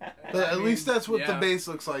 But at least that's what the yeah. base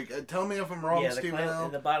looks like. Tell me if I'm wrong, yeah, the, Stephen clay, L.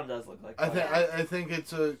 the bottom does look like. I clay. think I think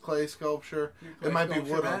it's a clay sculpture. Clay It might be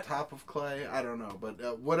sculpture, wood on Matt? top of clay. I don't know,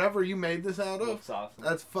 but whatever you made this out of, looks awesome.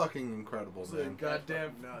 that's fucking incredible, It's a man.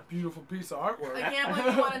 goddamn Nuts. beautiful piece of artwork. I can't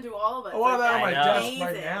believe you want to do all of it. I want that on my I know. desk right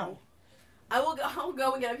Amazing. now. I'll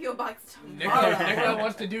go and get a PO box Nicola, tomorrow. Nicola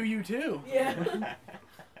wants to do you too. Yeah.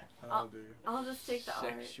 Oh, do you? I'll just take the art.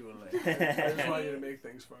 Sexually. I just want you to make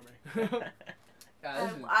things for me. Yeah,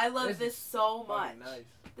 this is- I love this is so much. fucking Nice.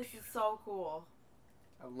 This is so cool.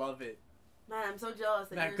 I love it. Man, I'm so jealous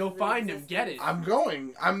that Matt, yours go is in find him. Get existence. it. I'm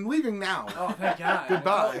going. I'm leaving now. Oh, thank God.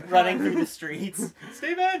 Goodbye. Running through the streets.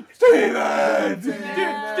 Steven! Steven!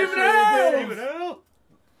 Steven!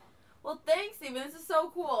 Well, thanks, Steven. This is so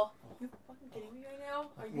cool. Are you fucking kidding me right now?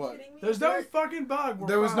 Are you What? kidding me? There's no fucking bug. We're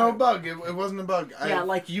There was no fine. bug. It wasn't a bug. Yeah,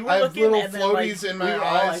 like you were I have looking little and then, floaties like, in we my were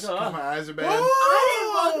all eyes like, because oh. my eyes are bad.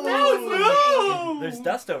 I didn't look. That was There's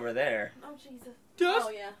dust over there. Oh, Jesus. Just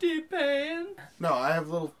Oh, yeah. depend. No, I have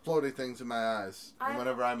little floaty things in my eyes. I And have-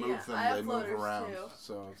 whenever I move yeah, them, I have they move floaters, around. too.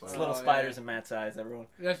 So it's It's like. little Oh, spiders yeah. in Matt's eyes, everyone.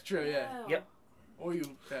 That's true, yeah. Ew. Yep. Or you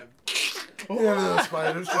have. Yeah, the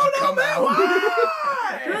spiders just come out.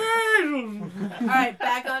 All right,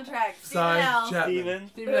 back on track. Steven Side L. Chapman. Steven.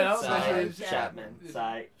 Steven L. Side Side Chapman.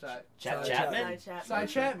 Side. Side Side Chapman? Side Side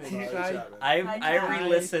Chapman. Chapman. Side Side Chapman. I Chapman.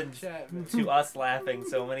 re-listened Chapman. to us laughing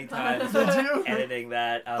so many times Did you? editing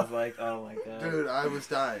that. I was like, oh my god. Dude, I was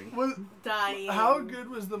dying. Was, Dying. how good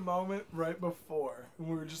was the moment right before? And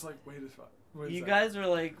we were just like, wait a second. You guys were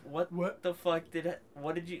like, what What? the fuck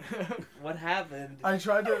what did you, what happened? I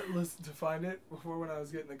tried to listen to find it before when I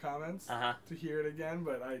was getting the comments Uh-huh. to hear it again,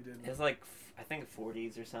 but I didn't. It was like, I think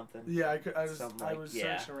 40s or something. Yeah, I was Something like-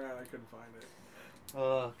 yeah. searching around. I couldn't find it.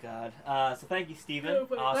 Oh god. So thank you, Steven. Yeah,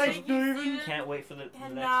 but Awesome. Thank you, Steven. Can't wait for the next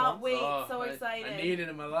Cannot one. wait. Oh, So I excited. need it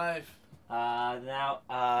in my life.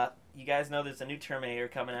 Now, you guys know there's a new Terminator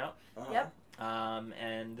coming out. Uh-huh. Yep.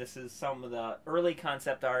 And this is some of the early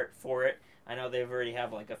concept art for it. I know they've already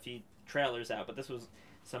have like a few trailers out, but this was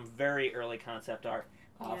some very early concept art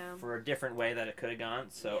Yeah. for a different way that it could have gone.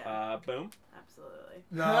 So, Yeah. boom. Absolutely.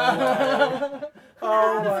 No. way.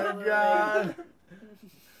 Oh my Absolutely. god.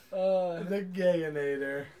 Uh, The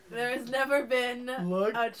Gayinator. There has never been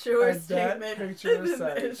Look a truer at that statement picture of than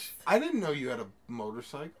Sage. this. I didn't know you had a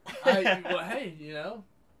motorcycle. well, hey, you know,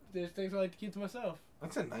 there's things I like to keep to myself.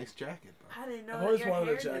 That's a nice jacket, bro. I didn't know I've that always your wanted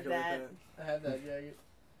hair a jacket did like that. that. I have that jacket.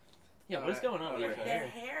 Yeah, what is going on with your Okay. The hair?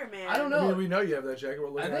 hair, man. I don't I know. mean, we know you have that jacket. We're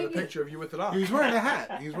looking I at a think it- picture of you with it on. He's wearing a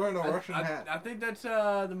hat. He's wearing a Russian hat. I think that's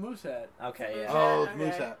the moose hat. Okay, yeah. Oh, Okay.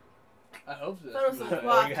 moose hat. I hope so. Thought it was some Moose hat.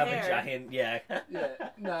 block you have hair. a giant, yeah. Yeah.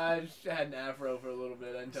 No, I just had an afro for a little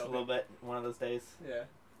bit Just until a little bit, one of those days. Yeah.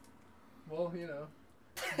 Well, you know,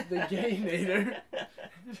 the Gayinator.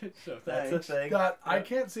 So That's thanks. the thing. God, I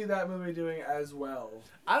can't see that movie doing as well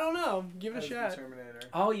I don't know. Give it a as shot. the Terminator.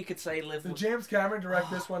 Oh, you could say live Did with... James Cameron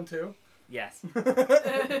direct this one too? Yes. Yeah.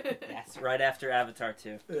 Yes, right after Avatar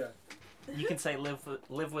 2. You can say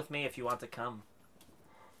live with me if you want to come.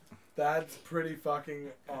 That's pretty fucking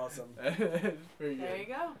awesome. Very There good. you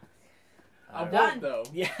go. I Done. won't though.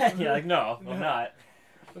 Yeah, you're like, no, I'm not.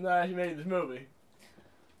 I'm not actually making this movie.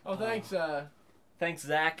 Oh, thanks, Thanks,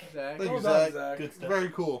 Zach. Zach. Thank you, Well done, Zach. Zach. Good stuff. Very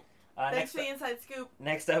cool. Thanks Next, for the inside scoop.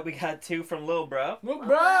 next up, we got 2 from Lil Bro. Look, Little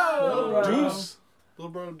bro. bro. Deuce.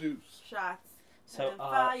 Little bro Deuce. Shots. So, And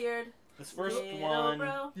fired. this first Little one...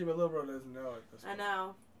 bro. Yeah, but Lil Bro doesn't know it. This I one.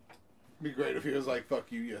 know. Be great if he was like,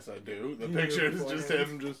 "Fuck you, yes I do." The You picture is beforehand. just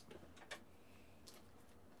him, just.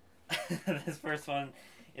 This first one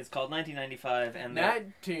is called 1995, and there-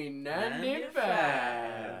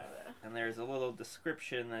 1995. and there's a little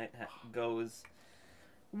description that goes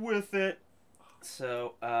with it.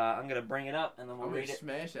 So I'm gonna bring it up, and then we'll I'm gonna read it.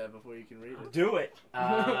 smash that before you can read it. Do it.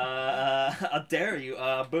 I dare you.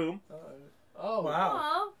 Boom. Oh, Wow.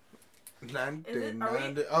 Aw.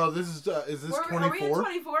 1990. Oh, this is this Are we in 24?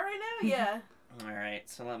 24 right now? Yeah. All right.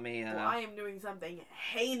 So let me. Well, I am doing something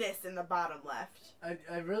heinous in the bottom left. I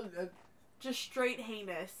really. Just straight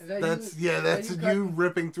heinous. Is that That's you? that's you you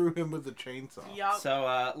ripping through him with a chainsaw. Yup.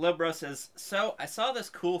 So Lil Bro says, so I saw this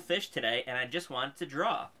cool fish today, and I just wanted to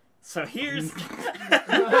draw. So here's.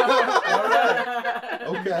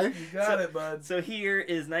 Okay. You got it, bud. So here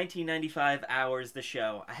is 1995 Hours, the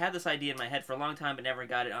show. I had this idea in my head for a long time, but never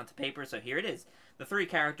got it onto paper, so here it is. The 3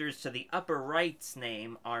 characters to the upper right's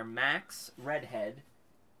name are Max, Redhead.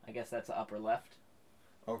 I guess that's the upper left.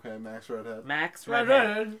 Okay, Max Redhead. Max, Right,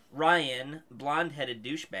 Redhead. right. Ryan, blonde-headed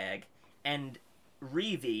douchebag. And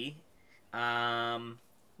Reevy,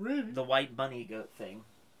 Really? the white bunny goat thing.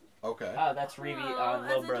 Okay. Oh, that's Reevy on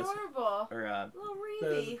Lil that's Bro's... adorable. Or, Little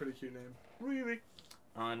That is a Reevy. pretty cute name. Reevy.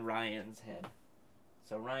 On Ryan's head.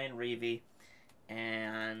 So Ryan, Reevy,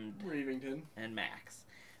 and Reevington. Max.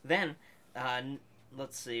 Then,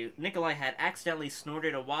 let's see. Nikolai had accidentally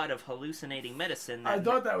snorted a wad of hallucinating medicine I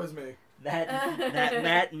thought that was me. that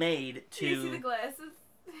Matt made Do you see the to glasses?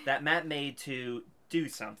 that Matt made to do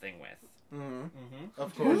something with.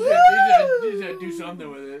 Of You course. just had to do something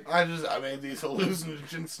with it. I made these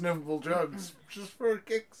hallucinogen sniffable drugs just for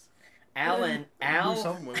kicks. Do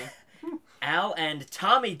something with them. Al and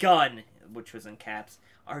Tommy Gunn, which was in caps,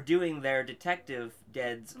 are doing their detective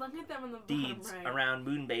deeds Look at them on the bottom right. around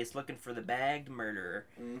Moonbase looking for the bagged murderer.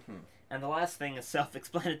 Mm-hmm. And the last thing is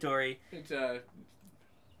self-explanatory. It's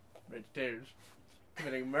vegetarians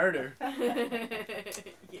committing murder.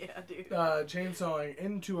 Yeah, dude. Chainsawing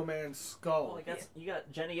into a man's skull. Well, I guess you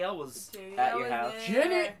got Jenny L was Jenny at L your was house. there.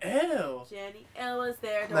 Jenny L. Jenny L was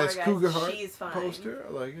there. Don't Nice worry, Cougar guys. Heart She's fine. poster.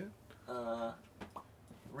 I like it.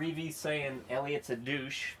 Reeves saying Elliot's a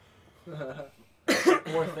douche.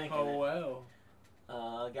 More thinking. Oh well.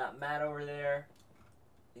 Got Matt over there.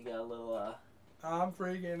 You got a little I'm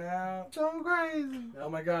freaking out. So crazy. Oh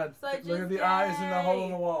my god. Such Look is at the eyes in the hole in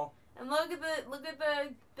gay. the wall. And look at the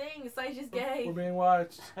thing. Sage is gay. We're being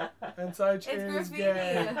watched. And Sage It's is graffiti.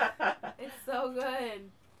 gay. It's so good.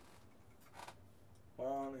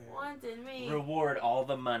 Wanted. Wanted me. reward all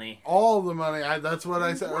the money. All the money. That's what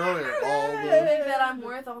I said earlier. All You the. think that I'm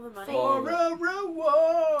worth all the money? For a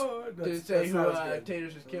reward. Did it say who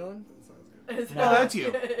Taters is killing? It's No, not that's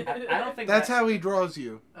you. good. I don't think That's that, how he draws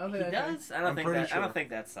you. I don't he think that's does. I don't I'm think pretty that. I sure. don't think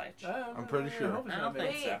that's Sage. I'm pretty sure. I hope it's I not don't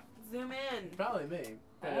me. think so. Zoom in. Probably me.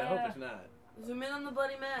 But I hope it's not. Zoom in on the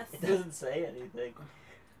bloody mess. It doesn't say anything.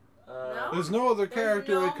 No? There's no other There's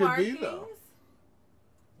character no it could markings? be though.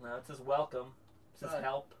 No, it says welcome. It says Right.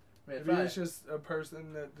 help. Maybe it's just a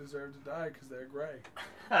person that deserved to die because they're gray.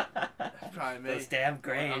 Probably me. Those damn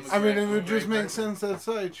grays. I mean, it would Great just make person. sense that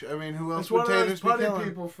Sage. I mean, who else It's would one of those Taters be putty killing?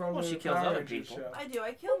 people from Well, the she kills Power other Rangers people. show. I do.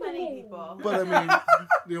 I kill many people. But I mean,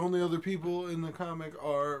 the only other people in the comic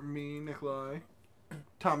are me, Nikolai,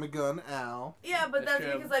 Tommy Gunn, Al. Yeah, but That's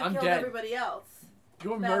that's true. because I've I'm killed dead. everybody else.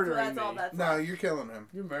 You're That's murdering all me. that's No, left. you're killing him.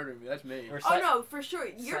 You're murdering me. That's me. Oh no, for sure.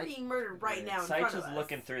 You're Sage- being murdered right now in Sage front is of us.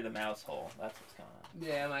 looking through the mouse hole. That's what's going on.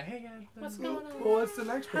 Yeah, I'm like, hey guys. What's going on? Well, what's the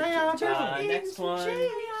next picture? Next one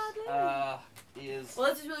is Well,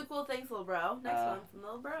 this is really cool. Thanks, little bro. Next one from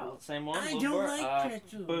little bro. same one. I little don't more. like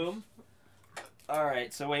pretzels. Boom. All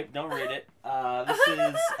right, so wait, don't read it. This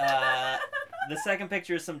is the second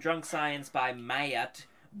picture is some drunk science by Mayat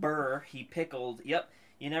Burr. He pickled. Yep.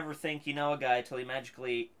 You never think you know a guy till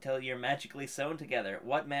you're magically sewn together.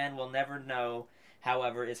 What man will never know,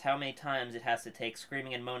 however, is how many times it has to take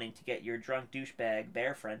screaming and moaning to get your drunk douchebag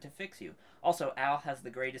bear friend to fix you. Also, Al has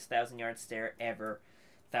the greatest 1,000-yard stare ever.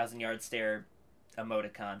 1,000-yard stare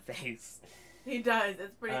emoticon face. He does.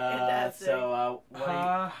 It's pretty fantastic. So, what do you...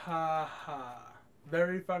 Ha ha ha.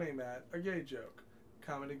 Very funny, Matt. A gay joke.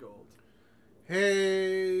 Comedy gold.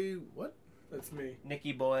 Hey, what? That's me.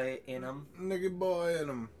 Nicky Boy in him. Nigga boy and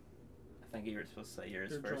him. I think you were supposed to say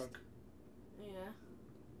yours You're first. drunk. Yeah.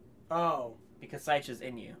 Oh. Because Seich is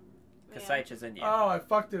in you. Because Yeah. Seich is in you. Oh, I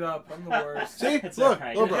fucked it up. I'm the worst. See? It's Look,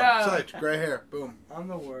 alright. look, bro. Yeah. Sage, gray hair. Boom. I'm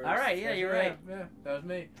the worst. All right, yeah, you're right. Yeah, that was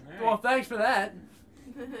me. All right. Well, thanks for that.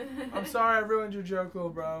 I'm sorry I ruined your joke, little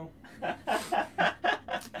bro.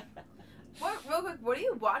 What, real quick, what are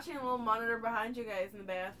you watching? A little monitor behind you guys in the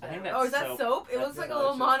bathtub. I think that's oh, is that soap. soap? It That's looks like a soap.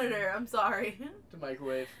 little monitor. I'm sorry. The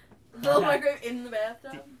microwave. Little microwave in the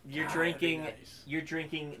bathtub. You're God, drinking. that'd be nice. You're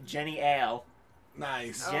drinking Jenny Ale.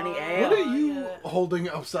 Nice. Jenny Oh, Ale. What are I you get it. holding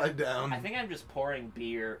upside down? I think I'm just pouring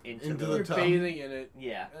beer into Into the. the You're tub. bathing in it,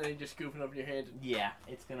 Yeah, and then just scooping up your hands and yeah.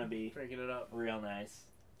 It's gonna be drinking it up. real nice.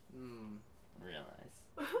 Mm. Real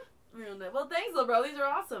nice. Real nice. Well, thanks, little bro. These are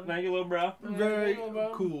awesome. Thank you, little bro. Very Yeah,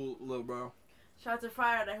 bro. cool, little bro. Shots are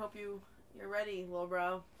fired. I hope you're ready, little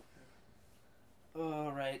bro.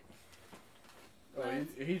 All right. Oh,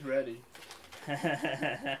 he's ready.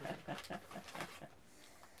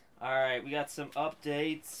 All right, we got some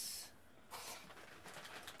updates.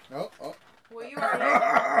 Oh. What you are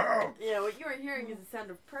hearing, yeah, what you are hearing is the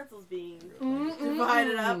sound of pretzels being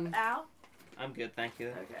divided up. Al. I'm good, thank you.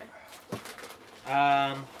 Okay.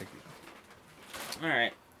 All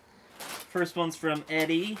right. First one's from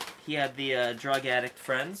Eddie. He had the drug addict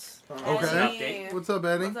friends. Okay. Eddie. What's up,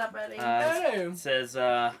 Eddie? What's up, Eddie? Hey. It says,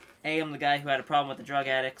 hey, I'm the guy who had a problem with the drug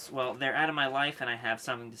addicts. Well, they're out of my life, and I have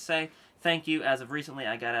something to say. Thank you. As of recently,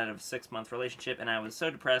 I got out of a 6-month relationship, and I was so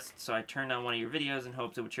depressed, so I turned on one of your videos in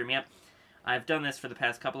hopes it would cheer me up. I've done this for the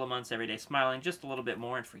past couple of months, every day smiling just a little bit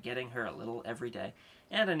more and forgetting her a little every day.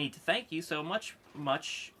 And I need to thank you so much,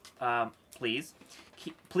 please.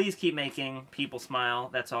 Please keep making people smile.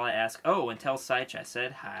 That's all I ask. Oh, and tell Syche I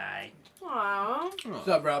said hi. Aww. What's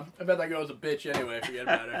up, bro? I bet that girl's a bitch anyway. Forget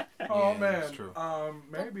about her. Oh Yeah, man. that's true.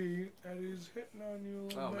 Maybe Eddie's hitting on you a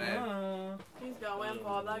little Oh, bit. man. He's going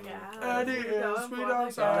for the gas. Eddie He's is going sweet for the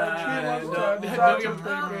outside. gas. She wants Don't- to don't touch give- him,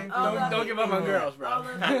 baby. Don't give up on girls, bro.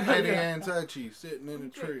 Eddie and Sachi sitting in a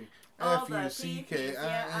tree. All the F-U-C-K-I-N-G. PPs,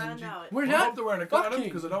 yeah, I know it. We're I not hope they're wearing a condom fucking.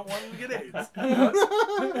 because I don't want them to get AIDS.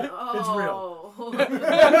 Oh.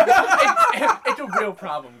 It's a real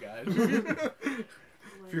problem, guys.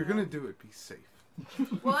 If you're gonna do it, be safe.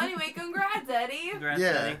 Well, anyway, congrats, Eddie. Congrats, Yeah.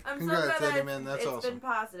 Eddie. I'm Congrats, so glad Eddie, that man. That's it's awesome. been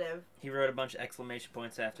positive. He wrote a bunch of exclamation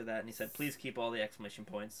points after that, and he said, "Please keep all the exclamation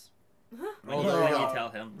points." When Oh, you, there you when go. you tell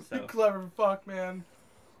him. You So. clever fuck, man.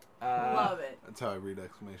 Love it. That's how I read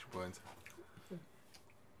exclamation points.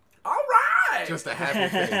 All right. Just a happy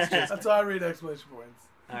face. Just That's how I read exclamation points.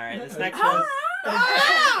 All right, this next All one.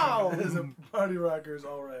 right. As a party rockers,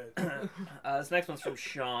 all right. This next one's from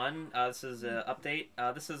Sean. This is an update.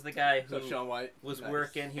 This is the guy who So Sean White was Nice.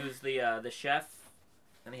 working. He was the chef,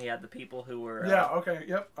 and he had the people who were. Yeah. Okay.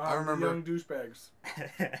 Yep. I remember. Young douchebags.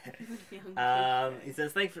 He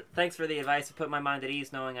says, thanks for the advice. It put my mind at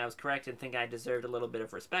ease knowing I was correct and think I deserved a little bit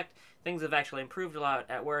of respect. Things have actually improved a lot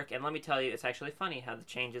at work, and let me tell you, it's actually funny how the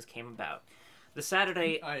changes came about. The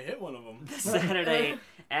Saturday I hit one of them.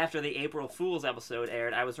 after the April Fool's episode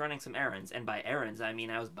aired, I was running some errands, and by errands I mean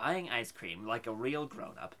I was buying ice cream like a real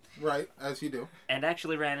grown-up, right, as you do. and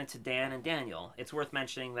actually ran into Dan and Daniel. It's worth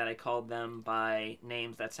mentioning that I called them by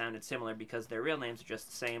names that sounded similar because their real names are just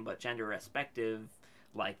the same but gender respective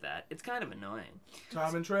like that. It's kind of annoying.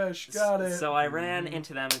 Tom and Trish. Got it. So I ran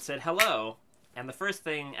into them and said hello, and the first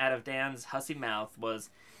thing out of Dan's hussy mouth was,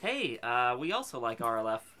 "Hey, we also like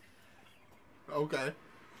RLF." Okay.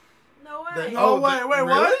 No way. They- Oh, Oh, wait, the- wait, really?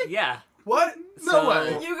 what? Yeah. What? No So-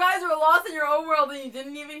 way. You guys were lost in your own world and you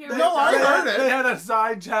didn't even hear No, I it. heard it. They had a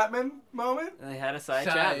side Chapman moment. They had a side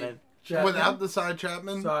Side. Chapman. Without the side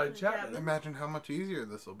Chapman, Side Chapman. imagine how much easier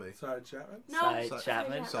this will be. Side Chapman. No. Side Side-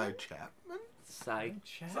 Chapman. Side Chapman? Side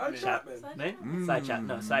Side Chapman. Chapman. Side Chapman.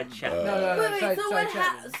 No, side Chapman. No, Wait, Side- so Side what?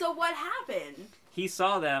 Chapman. So what happened? He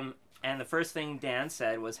saw them, and the first thing Dan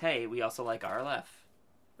said was, "Hey, we also like RLF."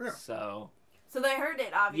 Yeah. So they heard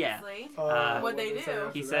it, obviously. What'd they did say do?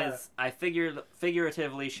 after He that? says, "I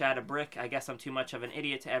figuratively shot a brick. I guess I'm too much of an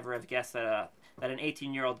idiot to ever have guessed that an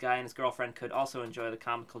 18-year-old guy and his girlfriend could also enjoy the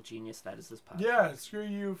comical genius that is this podcast." Yeah, screw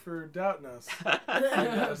you for doubting us. I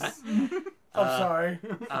guess. I'm sorry.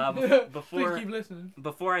 Before Please keep listening.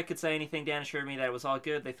 Before I could say anything, Dan assured me that it was all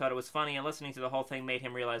good. They thought it was funny, and listening to the whole thing made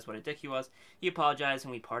him realize what a dick he was. He apologized,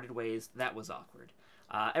 and we parted ways. That was awkward.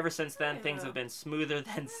 Ever since then, things have been smoother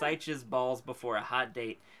than Syche's balls before a hot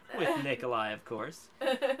date, with Nikolai, of course.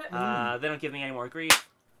 They don't give me any more grief,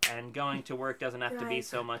 and going to work doesn't have to be Guys.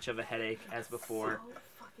 so much of a headache as before.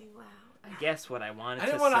 So fucking loud. I guess what I wanted I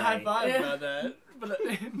to didn't want say... to high five about that, but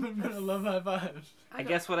I love high fives. I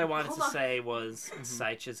guess what I wanted Hold to on. say was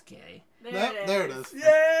Syche's gay. There it is.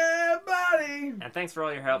 Yeah, buddy. And thanks for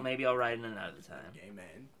all your help. Maybe I'll write in another time. Gay man.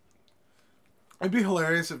 It'd be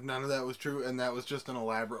hilarious if none of that was true, and that was just an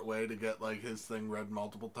elaborate way to get like his thing read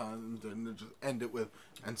multiple times, and to just end it with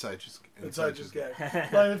 "and Syche's It's like just gay." gay.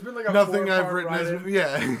 Like, it's been like a Nothing 4-part I've written write-in. is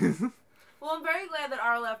yeah. Well, I'm very glad that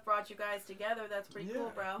RLF brought you guys together. That's pretty Yeah.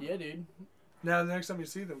 cool, bro. Yeah, dude. Now, the next time you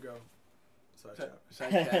see them, go. Side Chapman.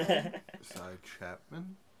 Side Chapman. Side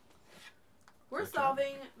Chapman. We're Okay.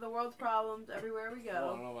 solving the world's problems everywhere we I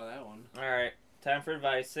don't go. know about that one. All right, time for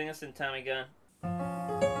advice. Sing us in Tommy Gun.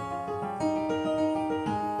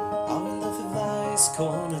 RLF Advice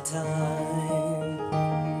Corner time,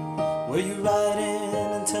 where you write in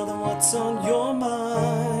and tell them what's on your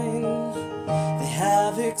mind. They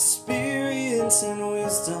have experience and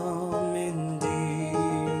wisdom indeed.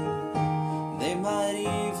 They might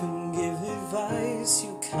even give advice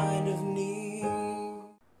you kind of need.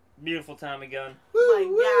 Beautiful Tommy Gun. My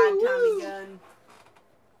God, Tommy Gunn.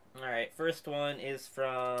 All right, first one is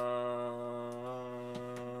from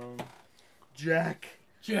Jack.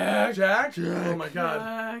 Jack? Oh my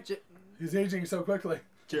god. Jack. He's aging so quickly.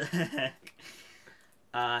 Jack.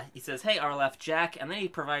 He says, "Hey, RLF Jack," and then he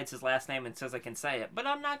provides his last name and says I can say it, but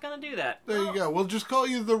I'm not gonna do that. There you go. We'll just call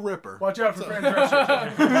you the Ripper. Watch out for transgression.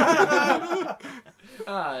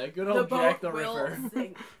 Good The old Jack boat the will Ripper.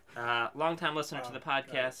 sink. Long time listener to the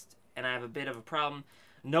podcast, and I have a bit of a problem.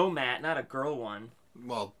 No, Matt, not a girl one.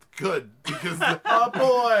 Well, good, because Oh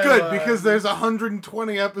boy! good, because there's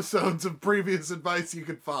 120 episodes of previous advice you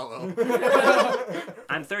could follow.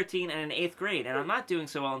 I'm 13 and in 8th grade, and I'm not doing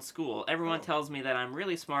so well in school. Everyone tells me that I'm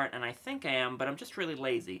really smart, and I think I am, but I'm just really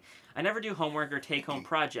lazy. I never do homework or take-home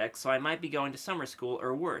projects, so I might be going to summer school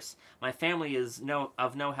or worse. My family is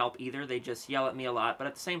of no help either. They just yell at me a lot, but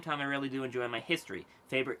at the same time, I really do enjoy my history.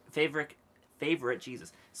 Favorite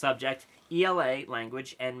subject, ELA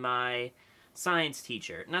language, and my science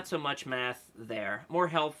teacher. Not so much math there. More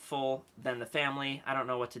helpful than the family. I don't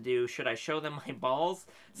know what to do. Should I show them my balls?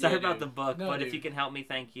 Sorry about the book, No, but dude. if you can help me,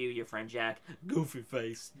 thank you. Your friend Jack. Goofy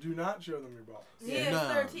face. Do not show them your balls. He is No.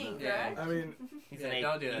 13, Yeah. correct? I mean, He's Yeah, in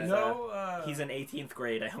don't do that. no. He's in 18th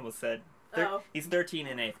grade, I almost said. Oh. He's 13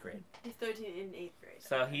 in 8th grade. He's 13 in 8th grade.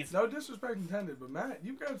 So he's... No disrespect intended, but Matt,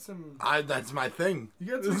 you've got some. That's my thing.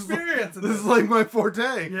 You got some experience. in This is like my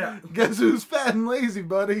forte. Yeah. Guess who's fat and lazy,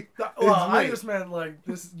 buddy? Well, It's I me. just meant like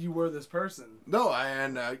this. You were this person. No,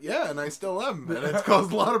 and I still am, and it's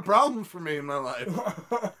caused a lot of problems for me in my life.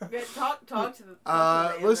 Yeah, talk to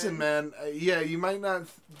the Listen, man. Yeah, you might not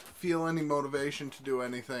feel any motivation to do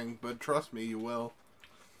anything, but trust me, you will.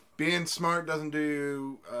 Being smart doesn't do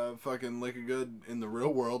you fucking lick a good in the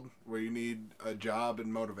real world, where you need a job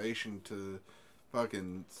and motivation to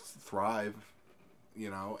fucking thrive.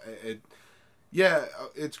 You know,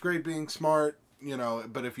 it's great being smart, you know,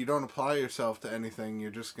 but if you don't apply yourself to anything,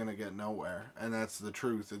 you're just gonna get nowhere, and that's the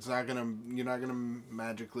truth. You're not gonna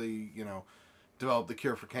magically, you know, develop the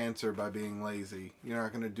cure for cancer by being lazy. You're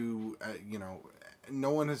not gonna do,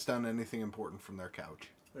 no one has done anything important from their couch.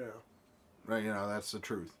 Yeah. Right, you know, that's the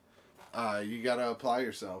truth. You gotta apply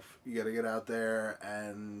yourself. You gotta get out there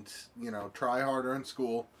and, you know, try harder in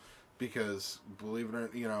school, because, believe it or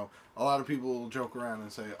not, you know, a lot of people will joke around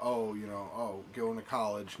and say, going to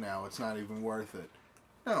college now, it's not even worth it.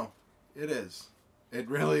 No, it is. It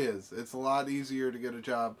really is. It's a lot easier to get a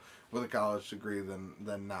job with a college degree than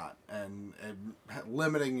not. And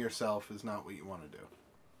limiting yourself is not what you want to do.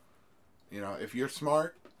 You know, if you're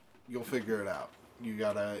smart, you'll figure it out. You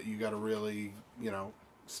gotta really, you know,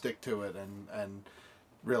 stick to it and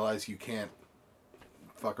realize you can't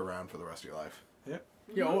fuck around for the rest of your life.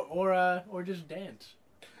 Yeah, or just dance.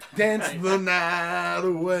 Dance the night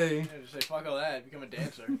away. Yeah, just say fuck all that, become a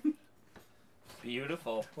dancer.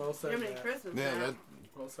 Beautiful. Well said. Jiminy Matt. Christmas. Yeah, Matt.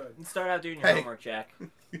 Well said. Start out doing your Hey. homework, Jack.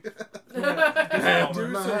 that.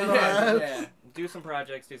 Do some yeah. Do some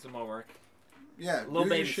projects, do some homework. Yeah, Little do your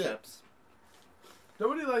baby shit. steps.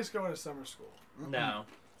 Nobody likes going to summer school. No.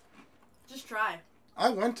 Just try. I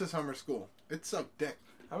went to summer school. It sucked dick.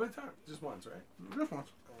 How many times? Just once, right? Just once.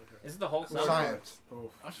 Oh, okay. Is it the whole summer? Science. Oh.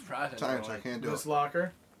 I'm surprised. Science, I can't do Miss it.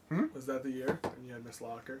 Locker. Hmm? Was that the year? And you had Miss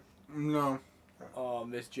Locker. No. Oh,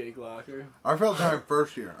 Miss Jake Locker. I failed time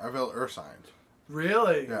first year. I failed Earth Science.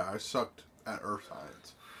 Really? Yeah, I sucked at Earth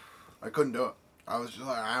Science. I couldn't do it. I was just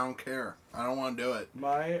like, I don't care. I don't want to do it.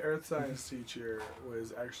 My earth science teacher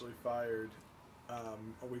was actually fired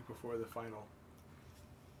a week before the final.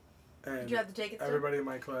 And Did you have to take it? everybody in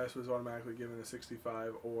my class was automatically given a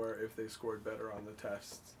 65, or if they scored better on the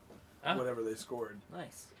tests, Oh, whatever they scored.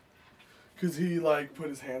 nice. Because he, like, put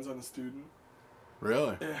his hands on a student.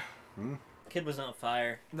 Really? Yeah. Kid was on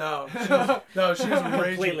fire. No, she was a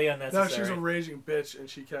raging. Completely No, unnecessary. she was a raging bitch, and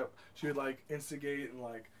she would like instigate and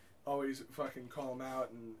like always fucking call him out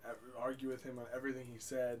and argue with him on everything he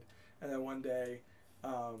said. And then one day,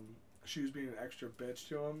 she was being an extra bitch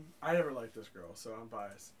to him. I never liked this girl, so I'm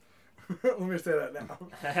biased. Let me say that now.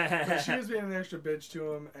 But she was being an extra bitch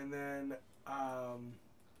to him, and then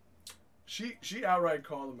she outright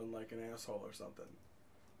called him like an asshole or something.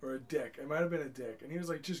 Or a dick. It might have been a dick. And he was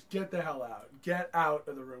like, just get the hell out. Get out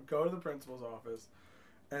of the room. Go to the principal's office.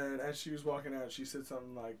 And as she was walking out, she said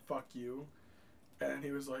something like, fuck you. And he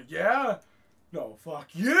was like, yeah? No, fuck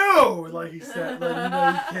you! Like he said, like, you know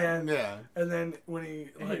you can. Yeah. And then when he,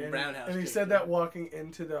 like, Roundhouse and he kick, said yeah. that walking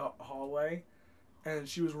into the hallway, and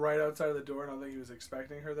she was right outside of the door, and I don't think he was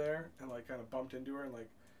expecting her there, and like kind of bumped into her and like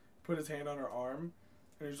put his hand on her arm.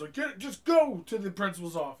 And he was like, just go to the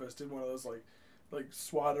principal's office. Did one of those like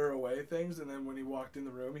swat her away things, and then when he walked in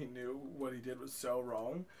the room, he knew what he did was so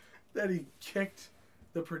wrong that he kicked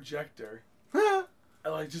the projector.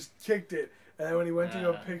 And like just kicked it. And then when he went to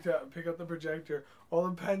go pick up the projector, all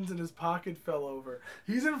the pens in his pocket fell over.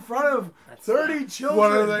 He's in front of 30 children.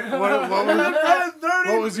 What are they? What He's in front of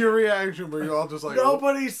 30. was your reaction? Were you all just like,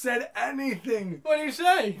 Nobody said anything What do you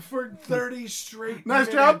say? for 30 straight nice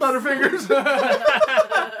minutes. job, Butterfingers?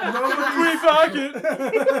 Nobody.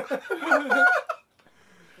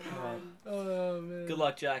 Oh man. Good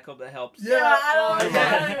luck, Jack. Hope that helps. Yeah.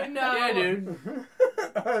 I don't know. Yeah, dude.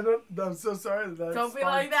 I'm so sorry that Don't be sparked-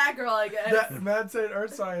 like that, girl. I guess. That Mad Saint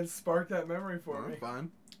Earth Science sparked that memory for me.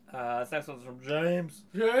 Fine. This next one's from James.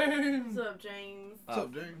 James. What's up, James? What's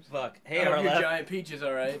up, James? Fuck. I Hey, hope your Arlette. giant peaches,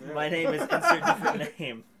 all right. My name is insert different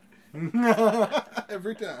name.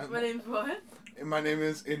 Every time. My name's what? My name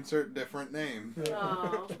is insert different name.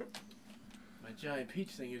 Oh. My giant peach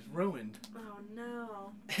thing is ruined. Oh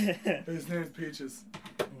no. His name's Peaches.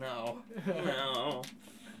 No. No.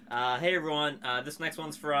 Hey everyone. This next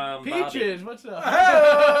one's from Bobby. Peaches, what's up?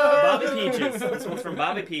 Bobby Peaches. This one's from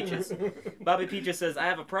Bobby Peaches. Bobby Peaches says, I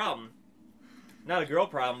have a problem. Not a girl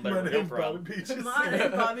problem, but My a real name's problem. Bobby Peaches. My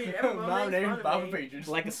name's Bobby. Everyone My makes name's fun of Bobby me. Peaches.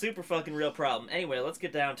 Like a super fucking real problem. Anyway, let's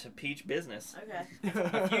get down to peach business. Okay.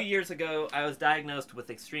 A few years ago, I was diagnosed with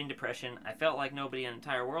extreme depression. I felt like nobody in the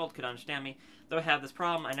entire world could understand me. Though I have this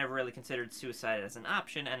problem, I never really considered suicide as an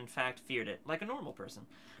option and in fact feared it, like a normal person.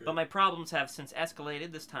 But my problems have since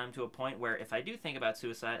escalated, this time to a point where if I do think about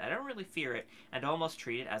suicide, I don't really fear it and almost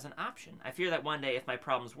treat it as an option. I fear that one day if my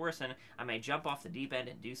problems worsen, I may jump off the deep end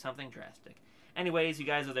and do something drastic. Anyways, you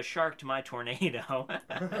guys are the shark to my tornado.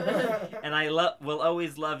 And I will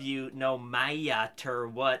always love you no matter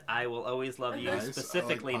what. I will always love you, Nice.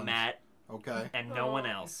 specifically I like puns. Matt Okay. and no one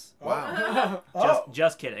else. Wow.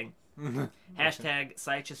 Just kidding. Hashtag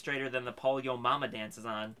Saicha straighter than the pole yo mama dances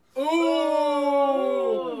on.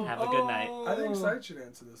 Ooh. Have a good night. I think Sight should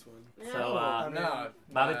answer this one. Yeah. So, I mean, No.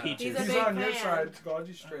 Bobby nah. Peaches. He's a He's big on your fan. side. God,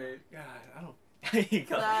 you straight. God, I don't. he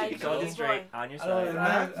called Side, you straight boy. on your I don't,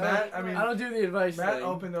 side. Matt, I mean, I don't do the advice Matt thing.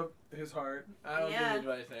 opened up his heart. I don't Yeah. do the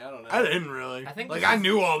advice thing. I don't know. I didn't really. I think like this I is-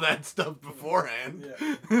 knew all that stuff beforehand.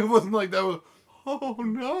 Yeah. It wasn't like that was. Oh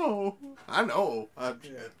no! I know. I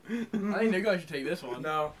think Nikolai should take this one.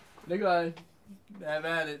 No, Nikolai, have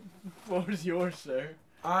at it. What was yours, sir?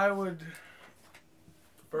 I would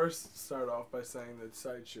first start off by saying that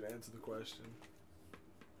Sight should answer the question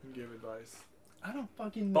and give advice. I don't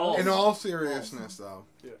fucking Balls. know. In all seriousness, though.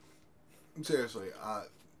 Yeah. Seriously,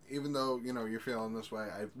 even though you're feeling this way,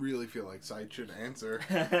 I really feel like Sight should answer.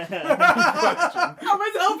 I was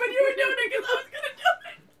hoping you were doing it because I was gonna do it.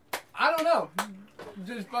 I don't know.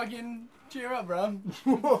 Just fucking cheer up, bro.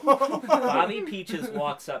 Bobby Peaches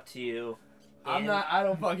walks up to you. I'm not. I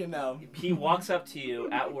don't fucking know. He walks up to you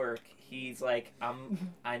at work. He's like, I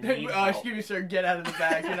need Oh, help. excuse me, sir. Get out of the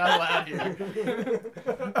back. You're not allowed here.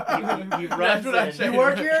 He That's runs what I'm in. saying. You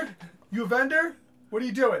work here? You a vendor? What are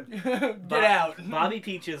you doing? Get out. Bobby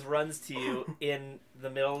Peaches runs to you in the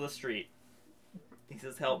middle of the street. He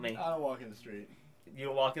says, help me. I don't walk in the street.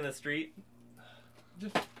 You walk in the street?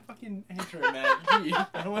 Just fucking answer it, man. Jeez.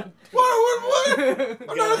 I don't want. What? I'm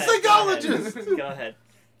Go not a ahead, psychologist. Go ahead.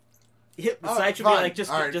 Yeah, Oh, Side should be fine. like,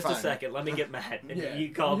 just All right, a fine. second. Let me get Matt. And Yeah. you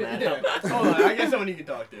call Matt. Yeah. Hold on. I got someone you can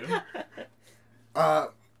talk to.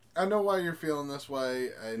 I know why you're feeling this way,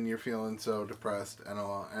 and you're feeling so depressed and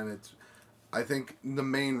all, and it's. I think the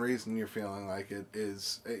main reason you're feeling like it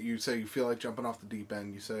is you say you feel like jumping off the deep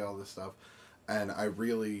end. You say all this stuff, and I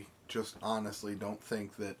really just honestly don't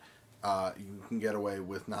think that you can get away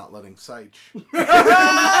with not letting Sight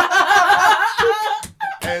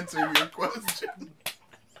answer your question.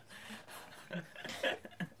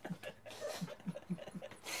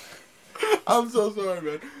 I'm so sorry,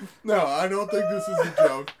 man. No, I don't think this is a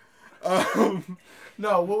joke.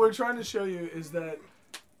 No, what we're trying to show you is that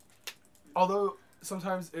although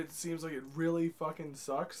sometimes it seems like it really fucking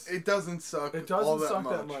sucks, It doesn't suck. it all doesn't suck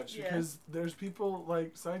much. that much Yeah. because there's people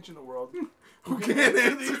like Sight in the world Who can't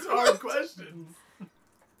answer these hard questions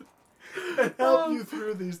and help you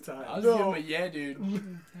through these times. I'll just give him a yeah,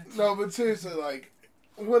 dude. No, but seriously, like,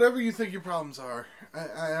 whatever you think your problems are,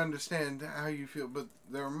 I understand how you feel, but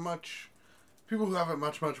there are people who have it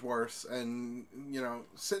much, much worse, and,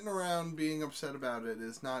 sitting around being upset about it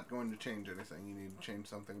is not going to change anything. You need to change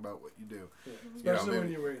something about what you do. Yeah. Especially when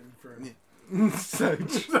maybe- you're waiting for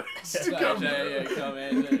Such. Yeah, come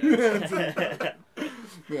in.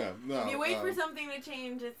 Yeah, no. If you wait for something to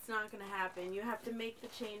change, it's not going to happen. You have to make the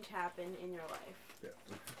change happen in your life. Yeah.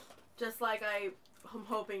 Just like I'm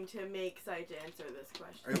hoping to make Sight answer this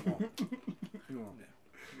It won't. It won't.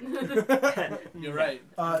 question. You're right.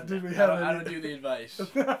 Did we I have don't any? do the advice.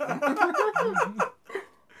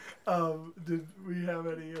 Did we have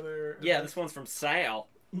any other? Yeah, this one's from Sal.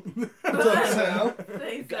 What's up, Sal?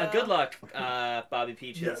 Say so. Good luck, Bobby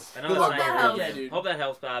Peaches. Yes. I know Good that's luck, not your Bobby. real- Yeah, dude. Hope that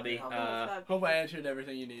helps, Bobby. Hope I answered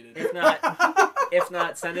everything you needed. If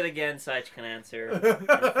not, send it again. Sage can answer in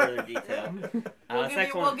further detail. We'll, This give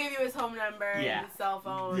next you, one. we'll give you his home number Yeah. and his cell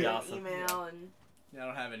phone Yeah. and Awesome. email and I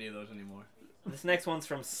don't have any of those anymore. This next one's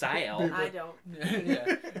from Sal. I don't. Yeah.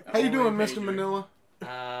 How you I'm doing, only a Mr. pager. Manila?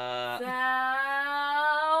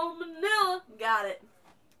 Salmonella. Got it.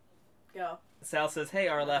 Go. Sal says, "Hey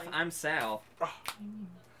Arlef, I'm Sal.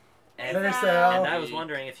 And, Hey, Sal. and I was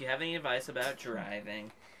wondering if you have any advice about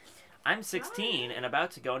driving. I'm 16 and about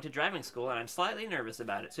to go into driving school, and I'm slightly nervous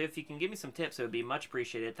about it. So if you can give me some tips, it would be much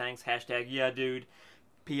appreciated. Thanks. Hashtag yeah, dude.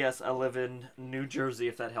 P.S. I live in New Jersey.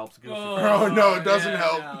 If that helps, Goofy." Oh, no, it doesn't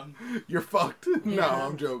help. no. You're fucked. No, Yeah.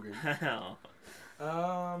 I'm joking.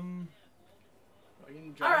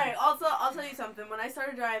 All right. Also, I'll tell you something. When I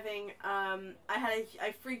started driving,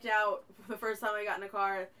 I freaked out the first time I got in a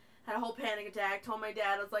car. Had a whole panic attack. Told my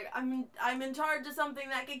dad, I was like, I'm in charge of something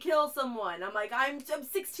that could kill someone. I'm like, I'm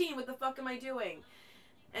 16. What the fuck am I doing?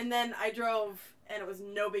 And then I drove, and it was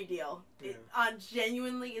no big deal. It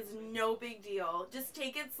genuinely is no big deal. Just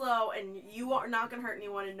take it slow, and you are not gonna hurt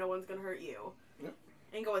anyone, and no one's gonna hurt you. Yep.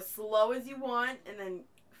 And go as slow as you want, and then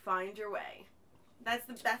find your way. That's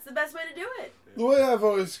the best way to do it. The way I've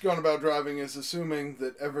always gone about driving is assuming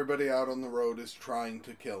that everybody out on the road is trying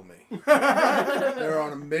to kill me. They're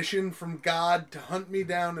on a mission from God to hunt me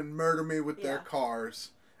down and murder me with their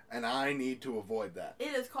cars, and I need to avoid that.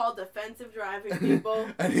 It is called defensive driving, people.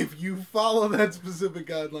 And if you follow that specific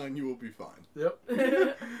guideline, you will be fine.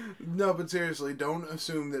 Yep. No, but seriously, don't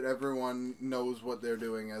assume that everyone knows what they're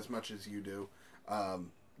doing as much as you do.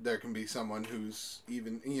 There can be someone who's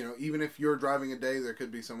even if you're driving a day, there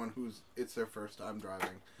could be someone who's it's their first time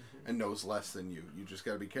driving and knows less than you. You just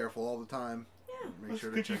got to be careful all the time. Yeah. Make sure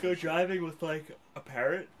to Could you check go your shit. driving with like a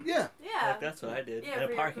parrot? Yeah. Yeah. Like, that's what I did Yeah, in a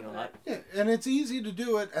for your parking equipment. lot. Yeah, and it's easy to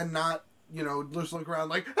do it and not, just look around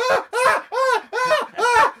like,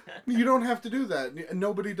 You don't have to do that.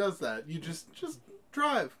 Nobody does that. You just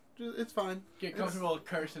drive. It's fine. Get comfortable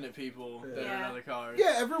cursing at people that are in Yeah. other cars.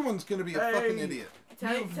 Yeah, everyone's going to be a Hey. fucking idiot. You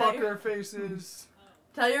Tell fucker your, faces.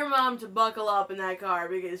 tell your mom to buckle up in that car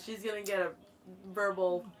because she's gonna get a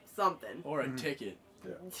verbal something. Or a ticket.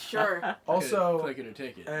 Sure. Also, Click it a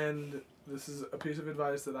ticket. and this is a piece of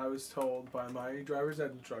advice that I was told by my driver's ed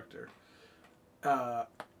instructor.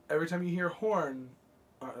 Every time you hear a horn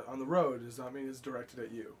on the road, does not mean it's directed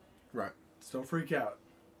at you. Right. So don't freak out.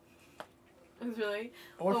 I was really,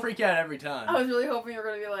 Or freak out every I time. was really hoping you were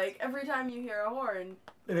gonna be like, every time you hear a horn,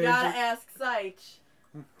 It you ain't gotta just- ask Seich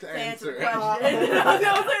To to answer the answer. question. I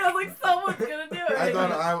was like, someone's gonna do it. I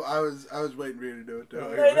thought I was waiting for you to do it too.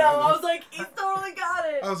 I know. I was like, he's totally got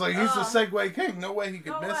it. I was like, he's the Segway king. No way he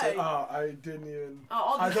could No miss way. it. Oh, I didn't even.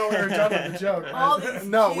 all I these, thought we were done with the joke. all these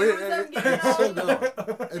No, cues I'm getting it's still now,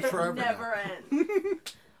 going. It's forever now. never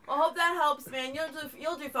end. Well, hope that helps, man.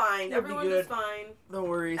 You'll do fine. You'll be Everyone good. does fine. No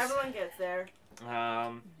worries. Everyone gets there.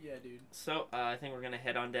 Yeah, dude. So I think we're gonna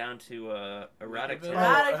head on down to Erotic Erotic Town.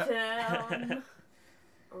 Erotic Town.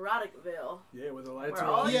 Eroticville. Yeah, with the lights We're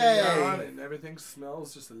are all all Yay. on and everything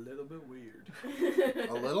smells just a little bit weird.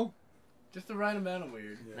 A little? Just the right amount of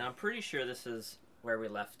weird. Yeah. Now I'm pretty sure this is where we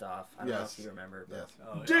left off. I don't know Yes. if you remember. Yes.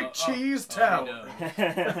 Oh, Dick Cheese he Town. does.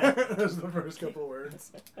 But... Those are the first couple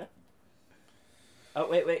words. Oh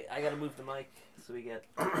wait! I gotta move the mic so we get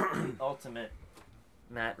the ultimate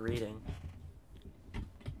Matt reading.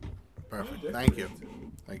 Perfect. Thank you.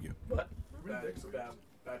 Thank you.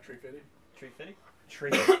 Bad tree fitty. Tree fitting?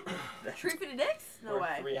 Tree. Tree fitty dicks? No For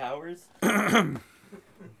way. 3 hours.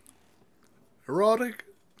 Erotic.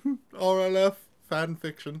 RLF. Fan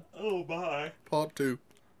fiction. Oh my. Part 2.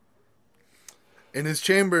 In his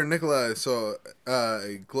chamber, Nikolai saw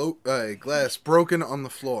a glass broken on the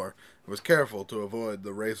floor and was careful to avoid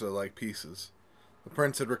the razor-like pieces. The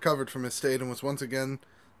prince had recovered from his state and was once again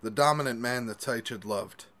the dominant man that Seich had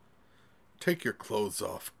loved. "Take your clothes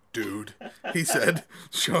off, dude," he said,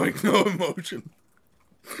 showing no emotion.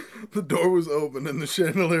 The door was open and the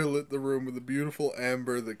chandelier lit the room with a beautiful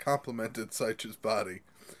amber that complemented Seich's body.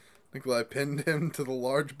 Nikolai pinned him to the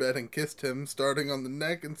large bed and kissed him, starting on the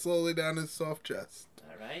neck and slowly down his soft chest.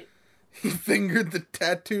 Alright. He fingered the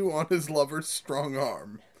tattoo on his lover's strong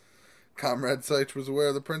arm. Comrade Seich was aware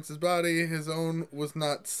of the prince's body. His own was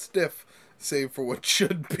not stiff, save for what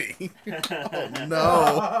should be. Oh,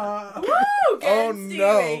 no. Woo! Oh, Getting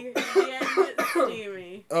no. steamy. Getting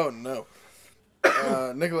steamy. Oh, no.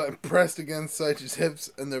 Nikolai pressed against Seich's hips,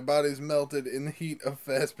 and their bodies melted in the heat of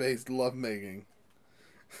fast-paced lovemaking.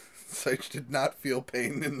 Seich did not feel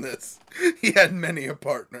pain in this. He had many a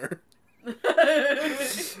partner. But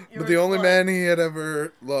the only man he had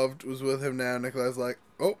ever loved was with him now. Nikolai's like,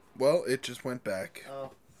 oh, well, it just went back.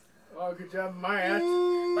 Oh. Oh, good job, Matt.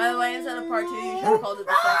 By the way, instead of part 2, you should have called it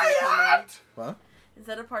the second coming. What?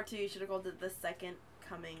 Instead of part 2, you should have called it the second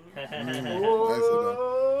coming.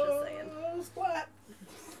 Oh, Just saying. splat.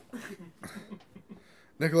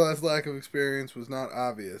 Nikolai's lack of experience was not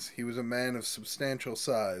obvious. He was a man of substantial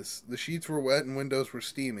size. The sheets were wet and windows were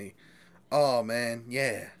steamy. Oh, man,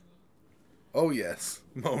 yeah. Oh yes,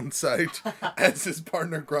 moaned Sight, as his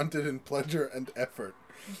partner grunted in pleasure and effort.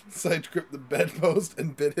 Sight gripped the bedpost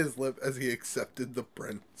and bit his lip as he accepted the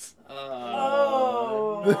prince.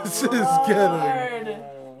 Oh.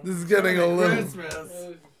 This is getting a little...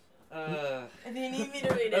 Christmas. If you need me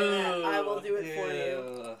to read it, I will do it for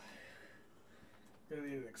you. Gonna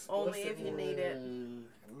need an explicit Only if you need it.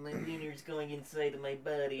 My wiener's going inside of my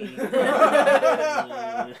body.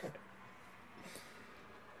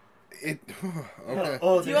 Okay.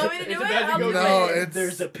 Do you want me to do it? I'll do No, it.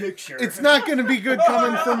 There's a picture. It's not going to be good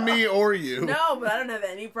coming from me or you. No, but I don't have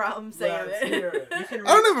any problem saying Let's hear it. it. You can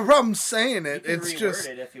I don't have a problem saying you it. can It's reword just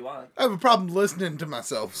it if you want. I have a problem listening to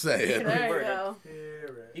myself say it. There you Reword it. go. Hear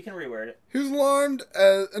it. You can reword it. He was alarmed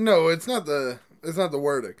as no, it's not the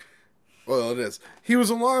wording. Well, it is. He was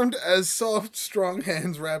alarmed as soft, strong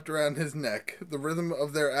hands wrapped around his neck. The rhythm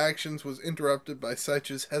of their actions was interrupted by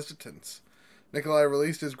Seich's hesitance. Nikolai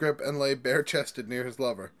released his grip and lay bare-chested near his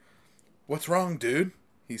lover. "What's wrong, dude?"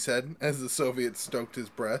 he said, as the Soviet stroked his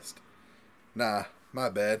breast. "Nah, my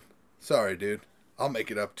bad. Sorry, dude. I'll make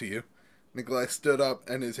it up to you." Nikolai stood up,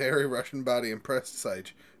 and his hairy Russian body impressed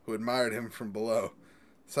Seich, who admired him from below.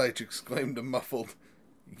 Seich exclaimed a muffled,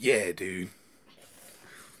 "Yeah, dude."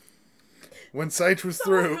 When Seich was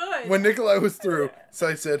through, good. when Nikolai was through,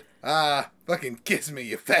 Seich said, "Ah, fucking kiss me,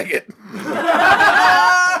 you faggot."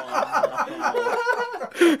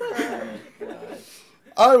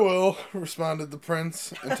 "I will," responded the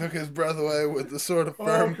prince, and took his breath away with the sort of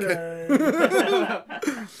firm Okay.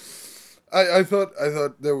 I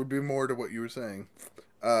thought there would be more to what you were saying.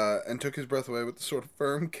 And took his breath away with the sort of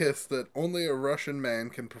firm kiss that only a Russian man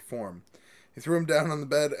can perform. He threw him down on the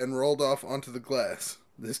bed and rolled off onto the glass.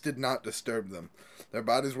 This did not disturb them. Their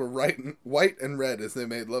bodies were white and red as they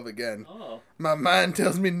made love again. Oh. "My mind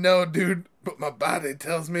tells me no, dude, but my body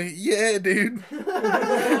tells me, yeah, dude."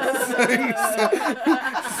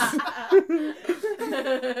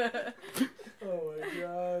 Oh my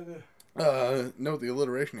god. Note the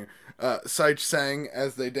alliteration here. Seich sang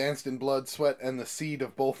as they danced in blood, sweat, and the seed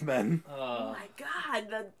of both men. Oh my god,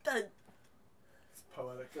 It's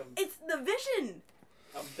poetic. it's the vision.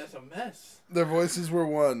 That's a mess. Their voices were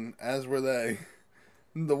one, as were they.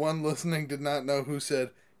 The one listening did not know who said,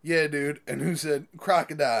 "Yeah, dude," and who said,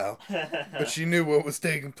 "crocodile." But she knew what was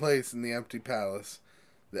taking place in the empty palace.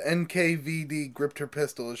 The NKVD gripped her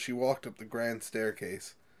pistol as she walked up the grand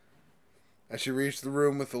staircase. As she reached the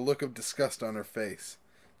room with a look of disgust on her face,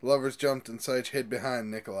 the lovers jumped and Seich hid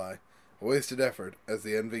behind Nikolai. A wasted effort as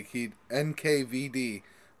the NKVD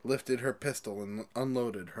lifted her pistol and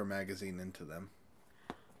unloaded her magazine into them.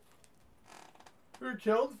 We were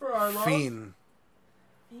killed for our love? Fiend.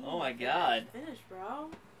 Oh my god. Finish, bro.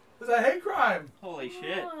 It's a hate crime. Holy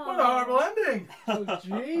shit. What a horrible ending. Oh,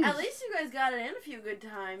 jeez. At least you guys got it in a few good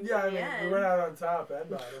times. Yeah, I in the mean, end. we went out on top and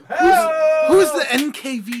bottom. Hey! Who's the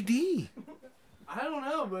NKVD? I don't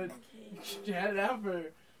know, but she had it out for a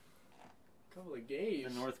couple of gays.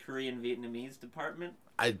 The North Korean Vietnamese department.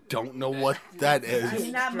 I don't know what that I is.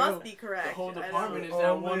 mean, that True. must be correct. The whole I don't department know. is that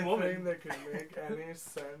Only one thing woman. that could make any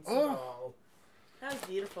sense Oh. at all. That was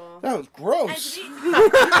beautiful. That was And gross. to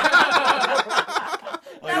be-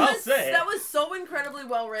 Like, I'll say it. that was so incredibly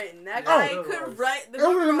well written. That guy it could was. write. It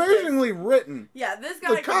was amazingly written. Yeah, this guy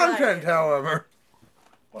The could content, write. however.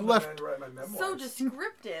 Well, Left- I had to write my memoirs. So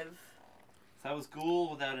descriptive. That was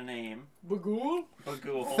Ghoul without a name. Bagul? A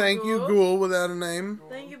Ghoul. Thank you, Ghoul without a name.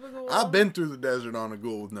 Thank you, Bagul. I've been through the desert on a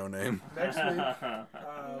ghoul with no name. Next week,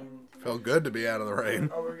 Felt good to be out of the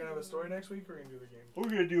rain. are we gonna have a story next week or are we gonna do the game? We're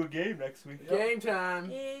gonna do a game next week. Yep. Game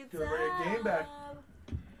time. It's Gonna bring a game back.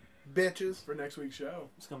 Bitches. For next week's show.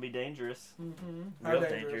 It's gonna be dangerous. Mm-hmm. Real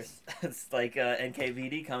dangerous. It's like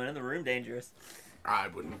NKVD coming in the room dangerous. I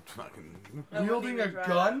wouldn't fucking... I wouldn't Wielding a even try.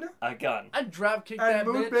 gun A gun. I'd drop kick and that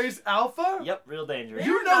moon bitch. base alpha? Yep, real dangerous.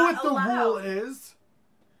 You They're know not what the allowed. rule is.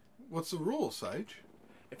 What's the rule, Seich?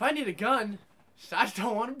 If I need a gun, I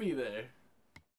don't want to be there.